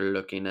 But they're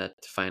looking at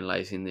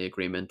finalising the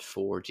agreement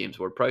for James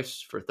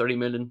Ward-Prowse for 30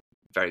 million.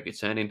 Very good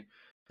signing.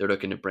 They're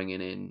looking at bringing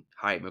in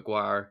Harry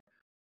Maguire.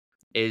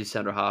 Is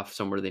centre half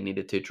somewhere they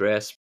needed to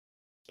address?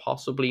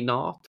 Possibly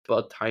not,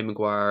 but Harry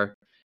Maguire.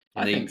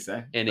 I think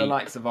so. The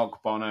likes of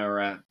Ogbonna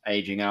are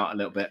aging out a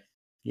little bit.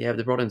 Yeah,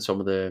 they brought in some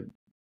of the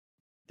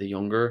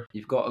younger.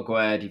 You've got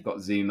Aguerd, you've got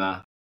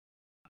Zuma.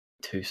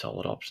 2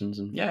 solid options.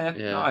 And yeah.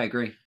 No, I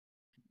agree.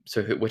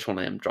 So which one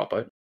of them drop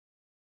out?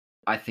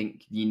 I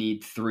think you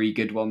need 3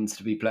 good ones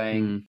to be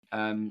playing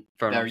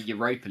their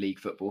Europa League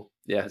football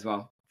as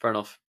well. Fair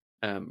enough.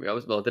 They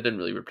didn't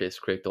really replace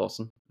Craig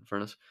Dawson, in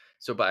fairness.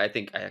 So, but I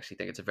actually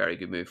think it's a very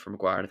good move for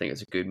Maguire. I think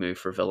it's a good move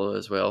for Villa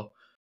as well.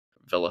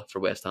 Villa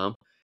for West Ham.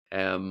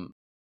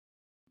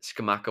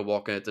 Scamacca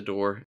walking out the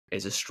door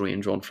is a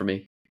strange one for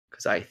me,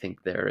 because I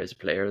think there is a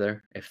player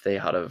there. If they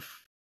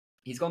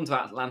he's gone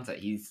to Atlanta.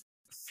 He's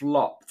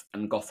flopped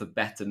and got a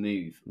better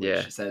move,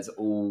 which says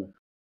all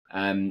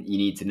you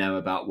need to know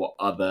about what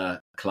other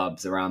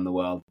clubs around the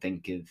world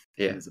think of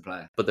him as a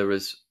player. But there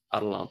was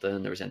Atalanta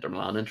and there was Inter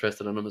Milan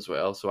interested in him as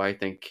well. So I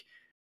think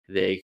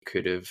they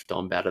could have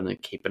done better than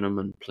keeping him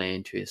and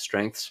playing to his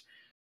strengths.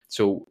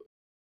 So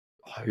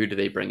who do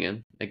they bring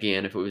in?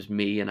 Again, if it was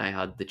me and I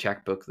had the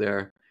checkbook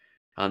there,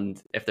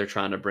 and if they're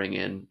trying to bring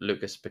in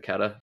Lucas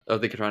Paqueta, or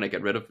they're trying to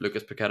get rid of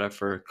Lucas Paqueta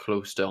for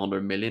close to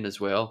 100 million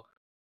as well,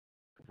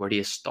 where do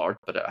you start?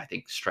 But I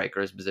think striker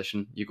is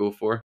position you go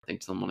for. I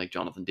think someone like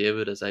Jonathan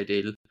David is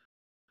ideal.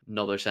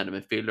 Another centre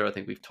midfielder. I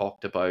think we've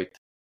talked about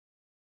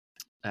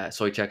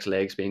Soychek's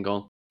legs being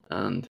gone,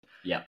 and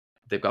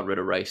they've got rid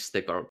of Rice.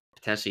 They've got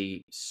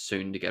potentially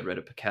soon to get rid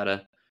of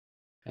Paqueta.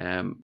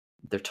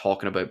 They're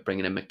talking about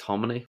bringing in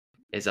McTominay.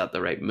 Is that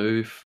the right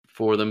move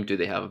for them? Do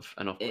they have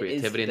enough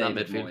creativity in that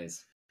midfield?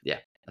 Moyes. Yeah,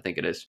 I think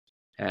it is.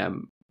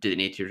 Do they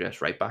need to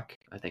address right back?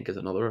 I think is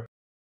another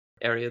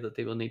area that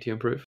they will need to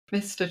improve.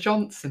 Mr.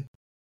 Johnson.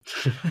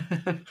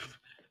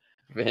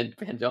 Ben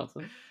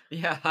Johnson.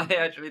 Yeah, I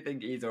actually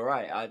think he's all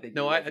right. I think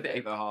I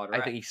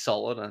think he's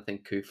solid. I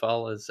think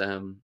Kufal is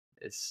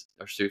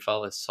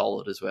Sufal is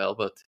solid as well.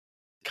 But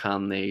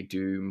can they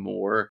do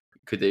more?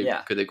 Could they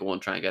go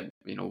and try and get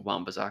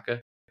Wan-Bissaka?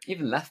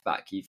 Even left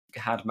back, you've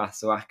had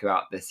Masuaku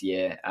out this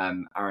year.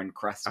 Aaron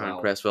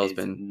Cresswell's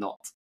been not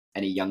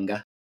any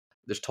younger.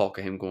 There's talk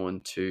of him going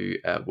to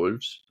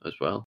Wolves as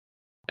well.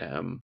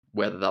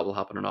 Whether that will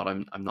happen or not,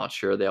 I'm not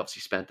sure. They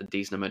obviously spent a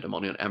decent amount of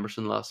money on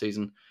Emerson last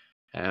season.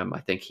 I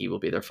think he will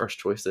be their first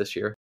choice this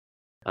year.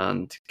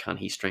 And can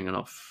he string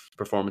enough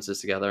performances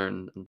together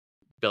and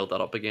build that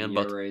up again?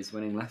 Euros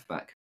winning left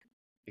back.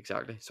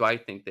 Exactly. So I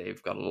think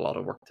they've got a lot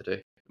of work to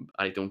do.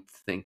 I don't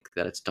think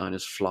that it's down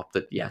as flopped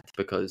it yet,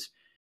 because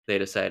they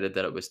decided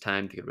that it was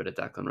time to get rid of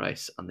Declan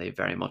Rice, and they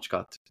very much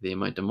got the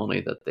amount of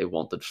money that they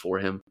wanted for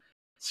him.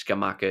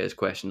 Scamacca is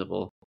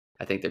questionable.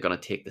 I think they're going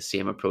to take the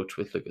same approach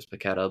with Lucas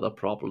Paqueta. They'll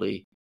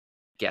probably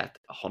get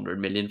 100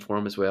 million for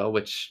him as well,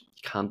 which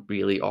you can't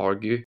really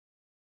argue.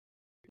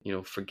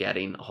 For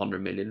getting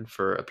 100 million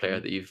for a player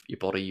that you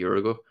bought a year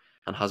ago.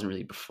 and hasn't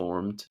really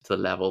performed to the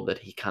level that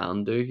he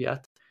can do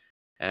yet.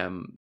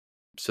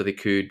 So they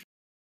could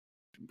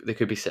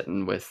be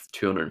sitting with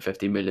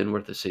 250 million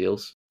worth of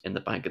sales in the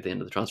bank at the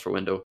end of the transfer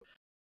window,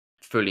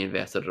 fully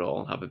invested it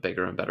all, and have a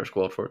bigger and better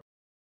squad for it.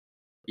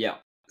 Yeah.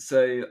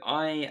 So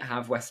I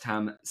have West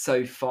Ham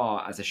so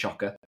far as a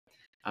shocker.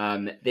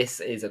 This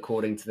is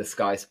according to the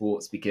Sky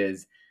Sports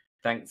because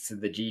thanks to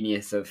the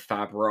genius of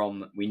Fab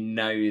Rom, we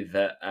know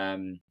that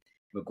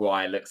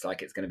Maguire looks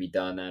like it's going to be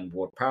done and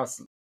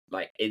Ward-Prowse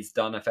is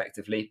done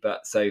effectively,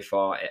 but so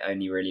far it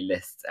only really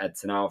lists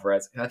Edson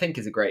Alvarez, who I think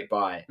is a great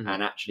buy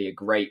and actually a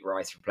great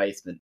Rice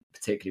replacement,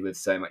 particularly with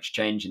so much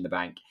change in the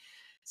bank.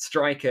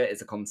 Striker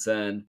is a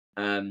concern.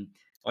 I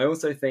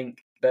also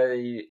think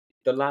the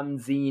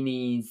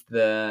Lanzinis,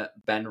 the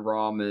Ben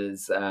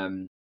Ramas,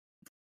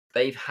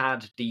 they've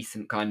had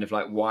decent kind of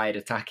wide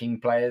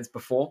attacking players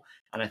before,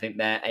 and I think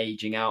they're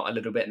aging out a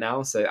little bit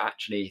now. So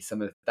actually,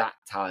 some of that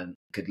talent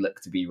could look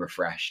to be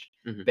refreshed,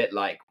 a bit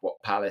like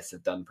what Palace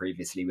have done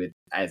previously with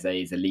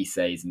Eze's,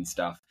 Elise's, and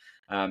stuff.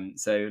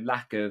 So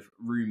lack of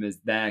rumours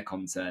there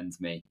concerns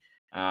me.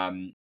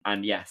 And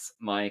yes,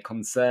 my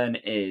concern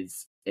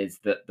is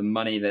that the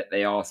money that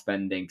they are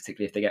spending,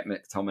 particularly if they get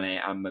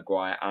McTominay and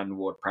Maguire and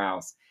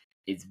Ward-Prowse,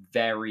 is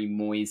very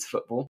Moyes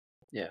football.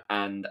 Yeah,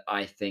 and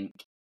I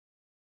think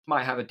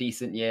might have a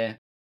decent year.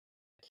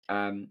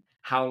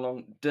 How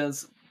long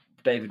does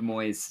David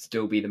Moyes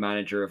still be the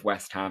manager of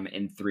West Ham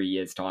in 3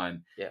 years'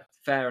 time? Yeah.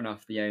 Fair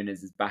enough, the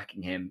owners is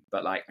backing him,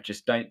 but I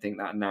just don't think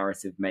that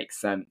narrative makes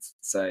sense.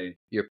 So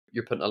you're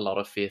putting a lot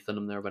of faith in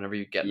him there whenever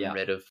you're getting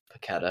rid of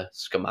Paqueta,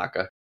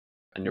 Scamacca,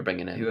 and you're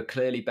bringing in who are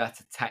clearly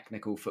better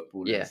technical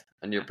footballers. Yeah,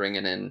 and you're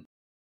bringing in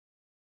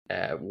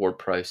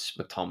Ward-Prowse,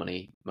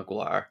 McTominay,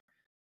 Maguire.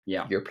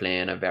 Yeah, you're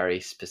playing a very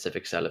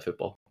specific style of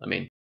football. I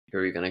mean, who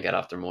are you going to get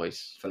after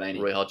Moyes?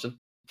 Fellaini. Roy Hodgson.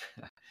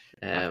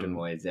 After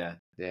Moyes, yeah.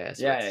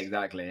 So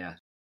exactly, yeah.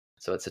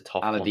 So it's a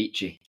tough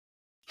Aladici. one.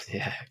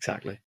 Yeah,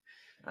 exactly.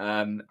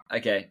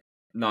 Okay,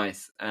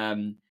 nice.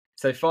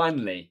 So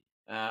finally,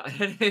 I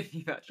don't know if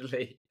you've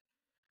actually...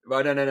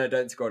 Well, no,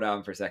 don't scroll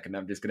down for a second.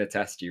 I'm just going to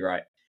test you,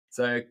 right?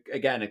 So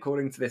again,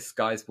 according to this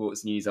Sky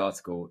Sports News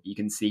article, you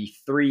can see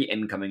 3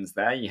 incomings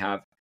there. You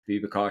have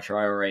Boubacar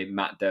Traore,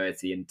 Matt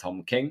Doherty, and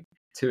Tom King.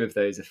 2 of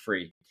those are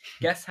free.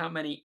 Guess how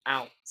many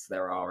outs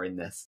there are in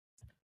this?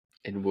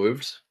 In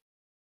Wolves?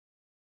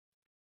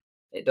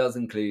 It does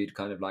include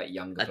kind of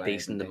younger a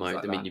players. Decent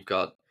amount. I mean, you've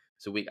got...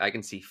 So I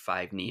can see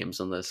 5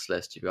 names on this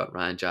list. You've got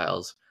Ryan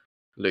Giles,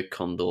 Luke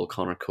Cundle,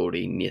 Connor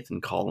Cody,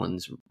 Nathan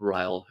Collins,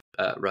 Raul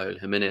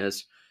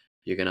Jimenez.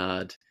 You can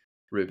add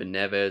Ruben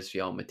Neves,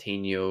 João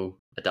Moutinho,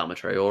 Adama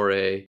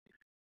Traore.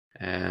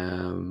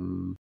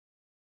 Trying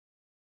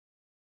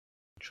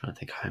to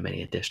think how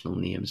many additional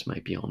names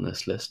might be on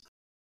this list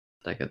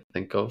that I could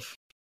think of.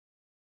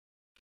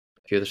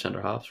 A few other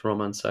centre halves.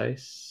 Roman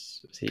Saiz.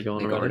 Is he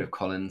going? They got rid of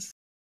Collins.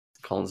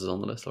 Collins is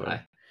on the list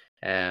already.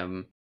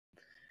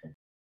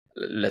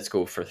 Let's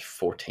go for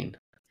 14.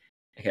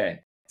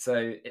 Okay,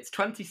 so it's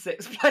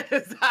 26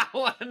 players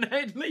out and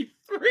only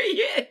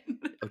 3 in.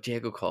 Oh,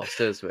 Diego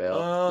Costa as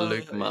well.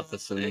 Luke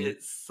Matheson.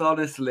 It's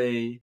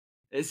honestly,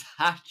 it's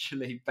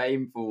actually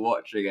painful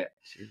watching it.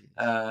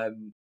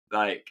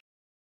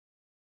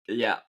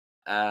 Yeah.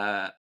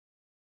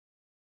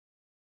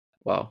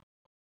 Wow.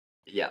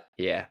 Yeah.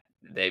 Yeah.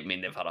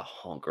 They've had a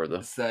honker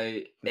though. So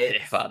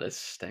they've had a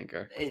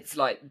stinker. It's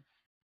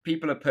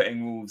people are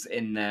putting Wolves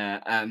in their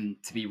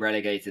to be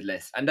relegated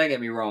list. And don't get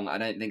me wrong, I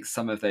don't think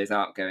some of those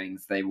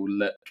outgoings they will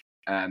look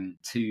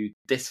too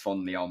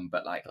disfondly on,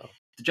 but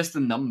just the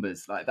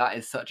numbers, that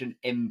is such an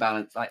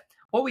imbalance.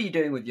 What were you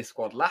doing with your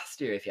squad last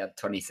year if you had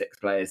 26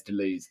 players to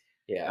lose?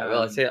 Yeah,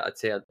 well, I'd say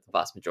the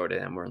vast majority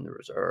of them were in the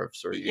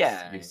reserves or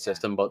youth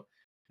system, but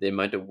the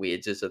amount of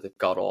wages that they've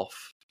got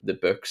off the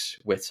books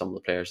with some of the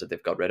players that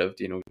they've got rid of,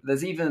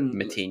 there's even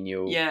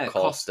Moutinho,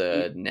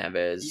 Costa,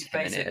 Neves,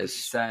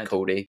 Jimenez,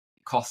 Cody.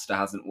 Costa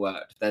hasn't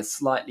worked. There's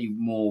slightly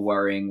more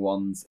worrying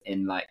ones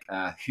in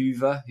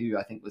Hoover, who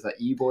I think was at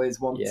U-Boys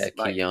once. Yeah,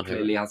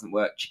 clearly hasn't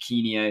worked.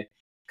 Chiquinho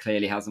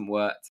clearly hasn't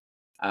worked.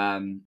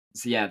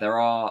 So yeah, there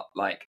are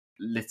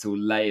little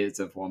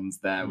layers of ones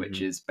there,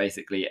 which is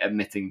basically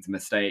admitting to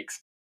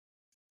mistakes.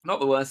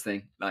 Not the worst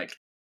thing.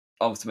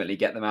 Ultimately,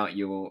 get them out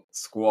your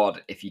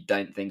squad if you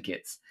don't think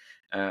it's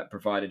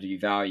provided you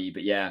value.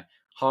 But yeah,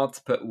 hard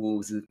to put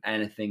Wolves as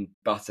anything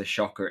but a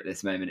shocker at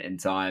this moment in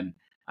time.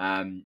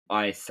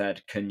 I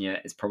said Cunha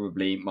is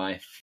probably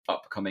my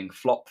upcoming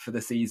flop for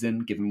the season,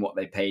 given what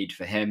they paid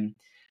for him.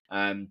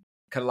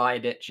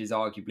 Kalajdzic is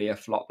arguably a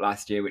flop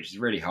last year, which is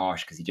really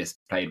harsh because he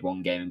just played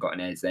 1 game and got in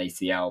his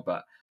ACL,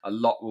 but a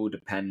lot will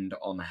depend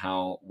on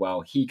how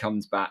well he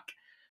comes back.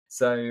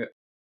 So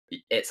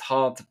it's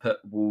hard to put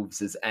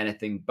Wolves as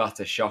anything but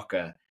a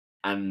shocker.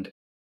 And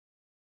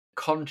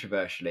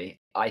controversially,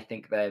 I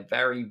think they're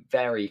very,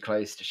 very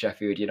close to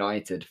Sheffield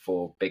United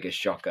for biggest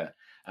shocker.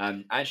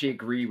 I actually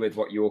agree with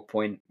what your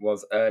point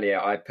was earlier.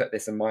 I put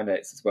this in my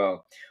notes as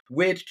well.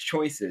 Weird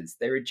choices.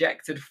 They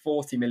rejected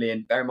 40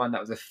 million. Bear in mind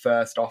that was a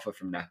first offer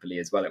from Napoli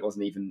as well. It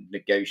wasn't even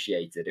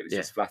negotiated. It was Yeah.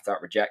 just flat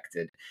out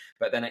rejected.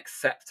 But then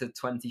accepted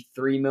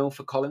 23 mil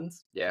for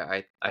Collins.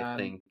 Yeah, I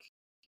think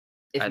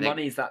If I think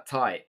money's that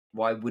tight,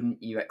 why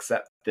wouldn't you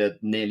accept the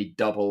nearly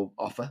double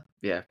offer?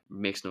 yeah,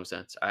 makes no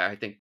sense. I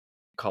think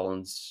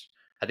Collins.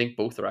 I think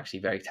both are actually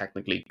very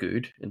technically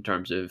good in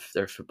terms of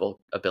their football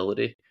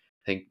ability.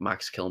 I think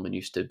Max Kilman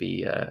used to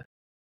be a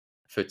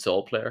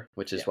futsal player,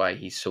 which is Yeah. why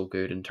he's so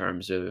good in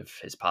terms of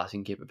his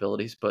passing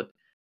capabilities. But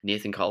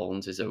Nathan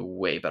Collins is a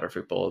way better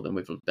footballer than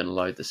we've been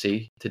allowed to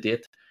see to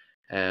date.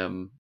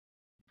 And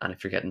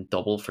if you're getting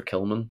double for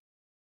Kilman,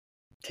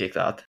 take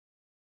that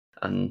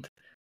and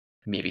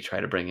maybe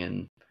try to bring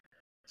in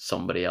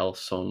somebody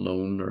else on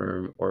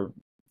loan or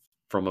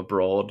from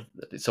abroad,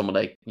 someone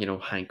like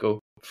Hanko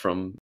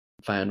from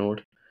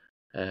Feyenoord.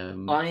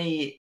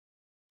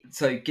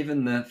 So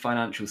given the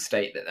financial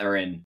state that they're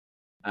in,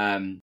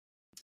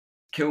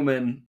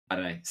 Kilman, I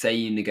don't know, say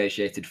you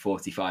negotiated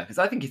 45, because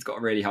I think he's got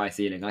a really high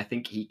ceiling. I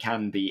think he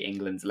can be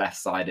England's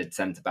left-sided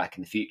centre-back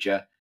in the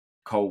future.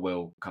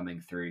 Colwill coming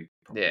through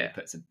probably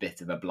puts a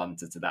bit of a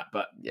blunter to that,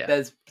 but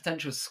there's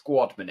potential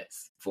squad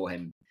minutes for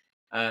him.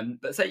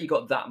 But say you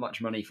got that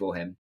much money for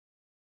him.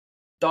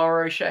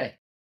 Dara O'Shea,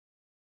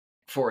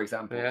 for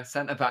example,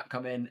 centre-back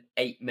come in,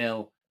 8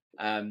 mil.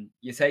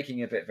 You're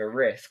taking a bit of a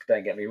risk,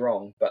 don't get me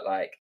wrong, but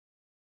like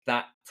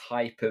that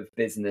type of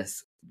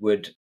business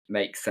would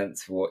make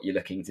sense for what you're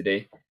looking to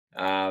do.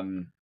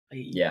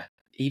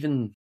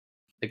 Even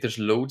like there's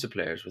loads of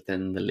players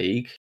within the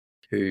league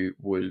who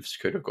Wolves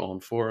could have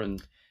gone for,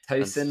 and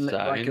Tosin looked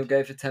like he'll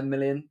go for 10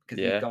 million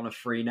because he's gone a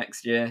free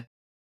next year.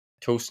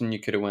 Tosin, you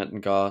could have went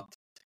and got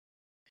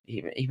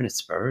even at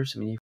Spurs. I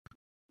mean,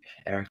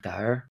 Eric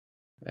Dyer,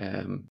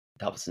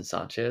 Davinson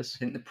Sanchez. I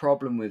think the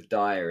problem with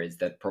Dyer is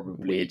they'd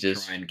probably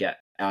wages try and get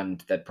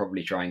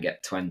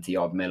 20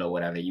 odd mil or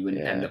whatever. You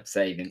wouldn't end up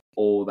saving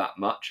all that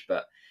much,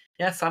 but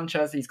yeah,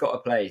 Sanchez, he's got a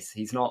place.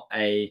 He's not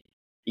a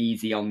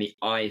easy on the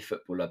eye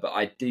footballer, but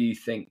I do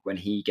think when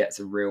he gets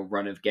a real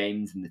run of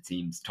games in the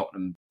teams,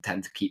 Tottenham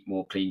tend to keep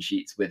more clean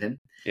sheets with him.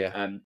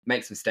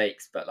 Makes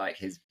mistakes, but like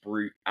his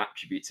brute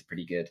attributes are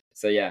pretty good.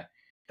 So yeah,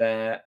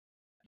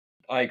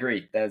 I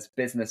agree. There's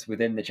business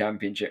within the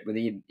Championship, with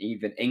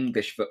even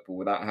English football,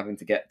 without having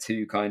to get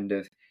too kind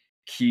of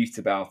cute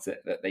about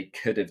it, that they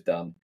could have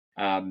done.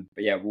 But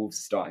yeah, Wolves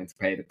are starting to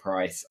pay the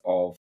price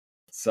of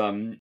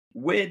some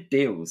weird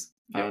deals,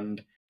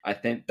 and I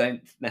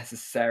don't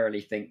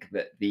necessarily think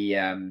that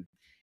the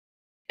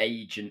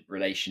agent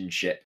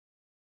relationship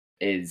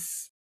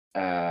is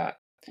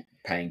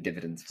paying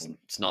dividends for them.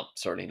 It's not,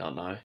 certainly not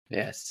now.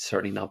 Yeah, it's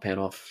certainly not paying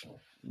off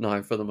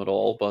now for them at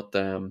all. But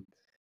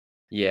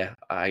yeah,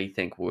 I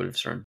think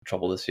Wolves are in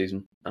trouble this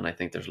season, and I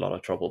think there's a lot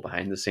of trouble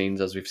behind the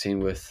scenes, as we've seen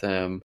with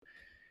the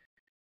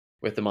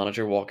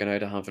manager walking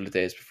out a handful of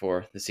days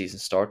before the season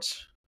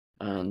starts.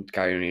 And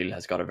Gary O'Neill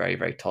has got a very,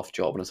 very tough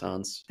job in his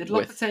hands. Did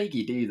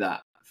Lopetegui do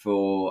that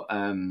for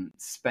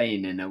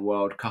Spain in a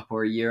World Cup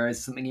or a Euro?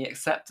 Something he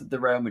accepted the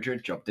Real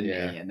Madrid job,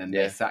 didn't he? And then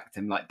they sacked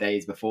him like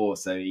days before,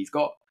 so he's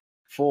got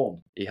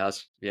form. He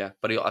has, yeah,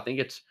 but I think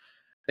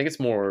it's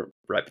more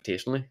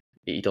reputationally.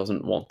 He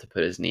doesn't want to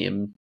put his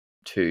name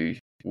to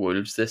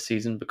Wolves this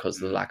season because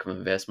of the lack of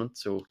investment.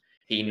 So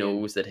he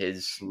knows that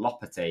his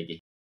Lopetegui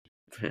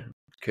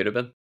could have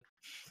been.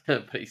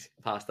 But he's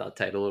passed that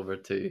title over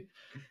to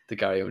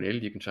Gary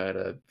O'Neill. You can try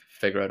to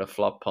figure out a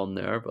flop pun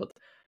there, but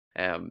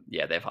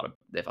yeah, they've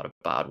had a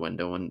bad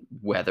window, and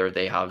whether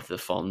they have the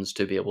funds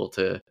to be able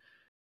to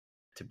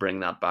bring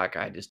that back,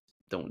 I just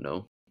don't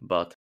know.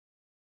 But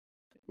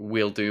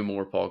we'll do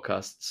more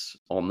podcasts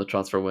on the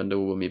transfer window.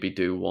 We'll maybe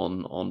do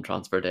one on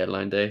transfer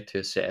deadline day to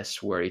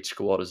assess where each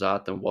squad is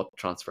at and what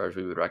transfers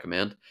we would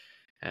recommend.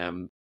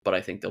 But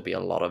I think there'll be a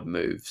lot of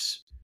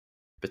moves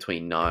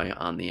between now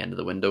and the end of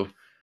the window.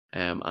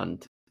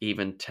 And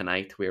even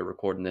tonight, we're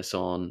recording this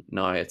on,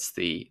 now it's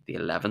the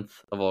 11th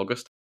of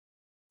August.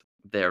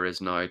 There is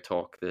now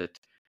talk that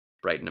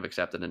Brighton have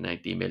accepted a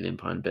 £90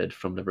 million bid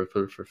from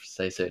Liverpool for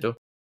Caicedo.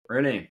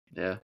 Really?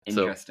 Yeah.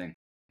 Interesting.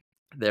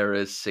 So there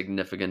is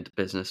significant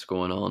business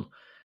going on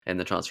in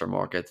the transfer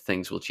market.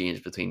 Things will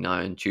change between now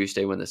and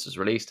Tuesday when this is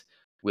released.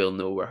 We'll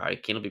know where Harry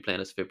Kane will be playing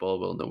his football.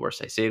 We'll know where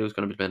Caicedo is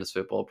going to be playing his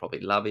football.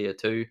 Probably Lavia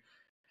too.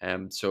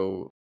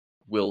 So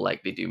we'll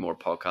likely do more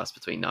podcasts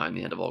between now and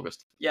the end of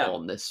August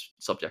on this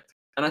subject.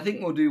 And I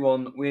think we'll do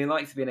one. We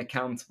like to be an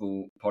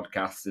accountable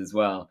podcast as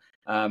well.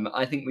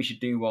 I think we should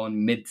do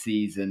one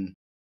mid-season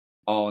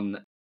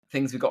on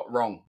things we got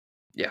wrong.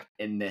 Yeah.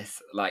 In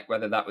this, like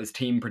whether that was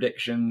team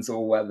predictions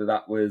or whether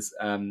that was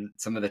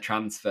some of the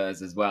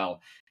transfers as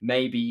well.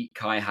 Maybe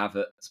Kai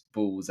Havertz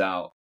balls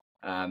out.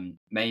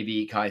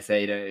 Maybe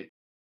Caicedo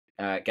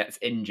gets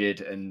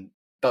injured and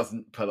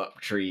doesn't pull up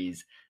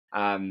trees.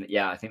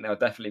 Yeah, I think there'll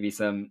definitely be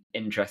some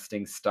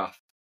interesting stuff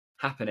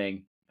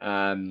happening.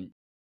 And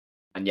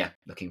yeah,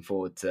 looking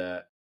forward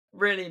to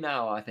really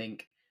now, I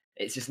think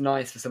it's just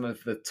nice for some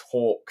of the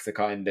talk to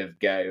kind of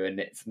go, and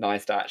it's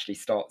nice to actually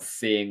start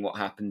seeing what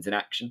happens in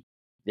action.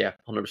 Yeah,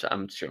 100%.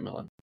 I'm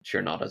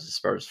sure not as a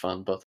Spurs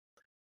fan, but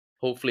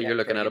hopefully you're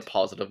looking at it Traded.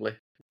 positively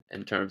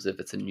in terms of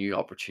it's a new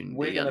opportunity.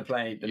 We're going to and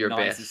play the your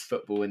nicest best,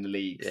 football in the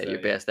league. yeah, So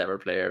your best ever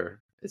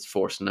player is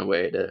forcing a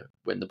way to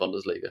win the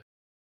Bundesliga.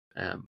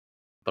 But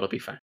it'll be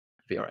fine.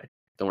 It'll be all right.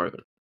 Don't worry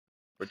about it.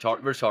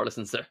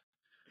 Richarlison's there.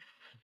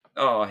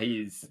 Oh,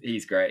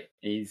 he's great.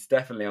 He's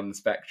definitely on the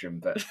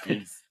spectrum, but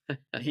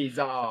he's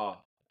our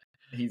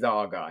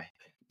guy.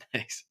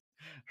 Thanks.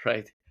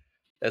 Right.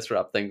 Let's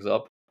wrap things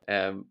up.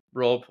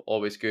 Rob,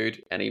 always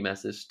good. Any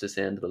message to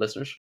send to the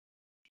listeners?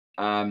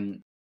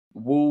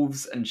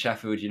 Wolves and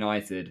Sheffield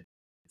United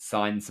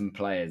signed some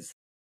players.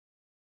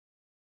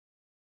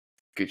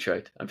 Good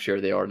shout. I'm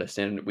sure they are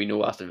listening. We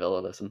know Aston Villa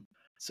listen.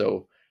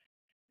 So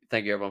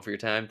thank you everyone for your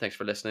time. Thanks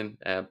for listening.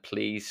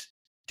 Please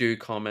do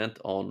comment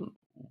on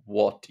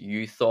what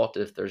you thought,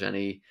 if there's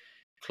any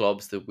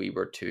clubs that we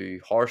were too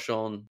harsh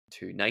on,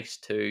 too nice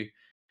to,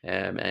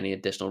 any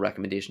additional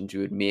recommendations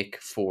you would make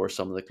for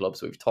some of the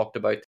clubs we've talked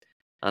about.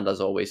 And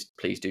as always,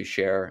 please do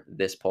share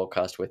this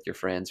podcast with your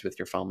friends, with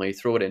your family,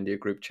 throw it into your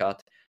group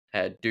chat.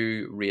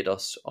 Do rate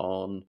us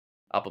on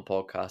Apple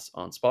Podcasts,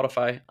 on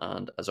Spotify.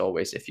 And as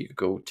always, if you could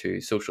go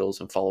to socials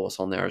and follow us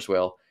on there as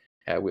well.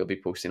 We'll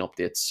be posting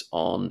updates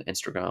on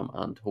Instagram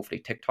and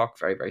hopefully TikTok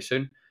very, very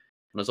soon.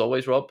 And as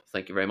always, Rob,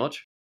 thank you very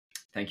much.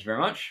 Thank you very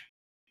much.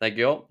 Thank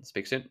you all.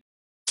 Speak soon.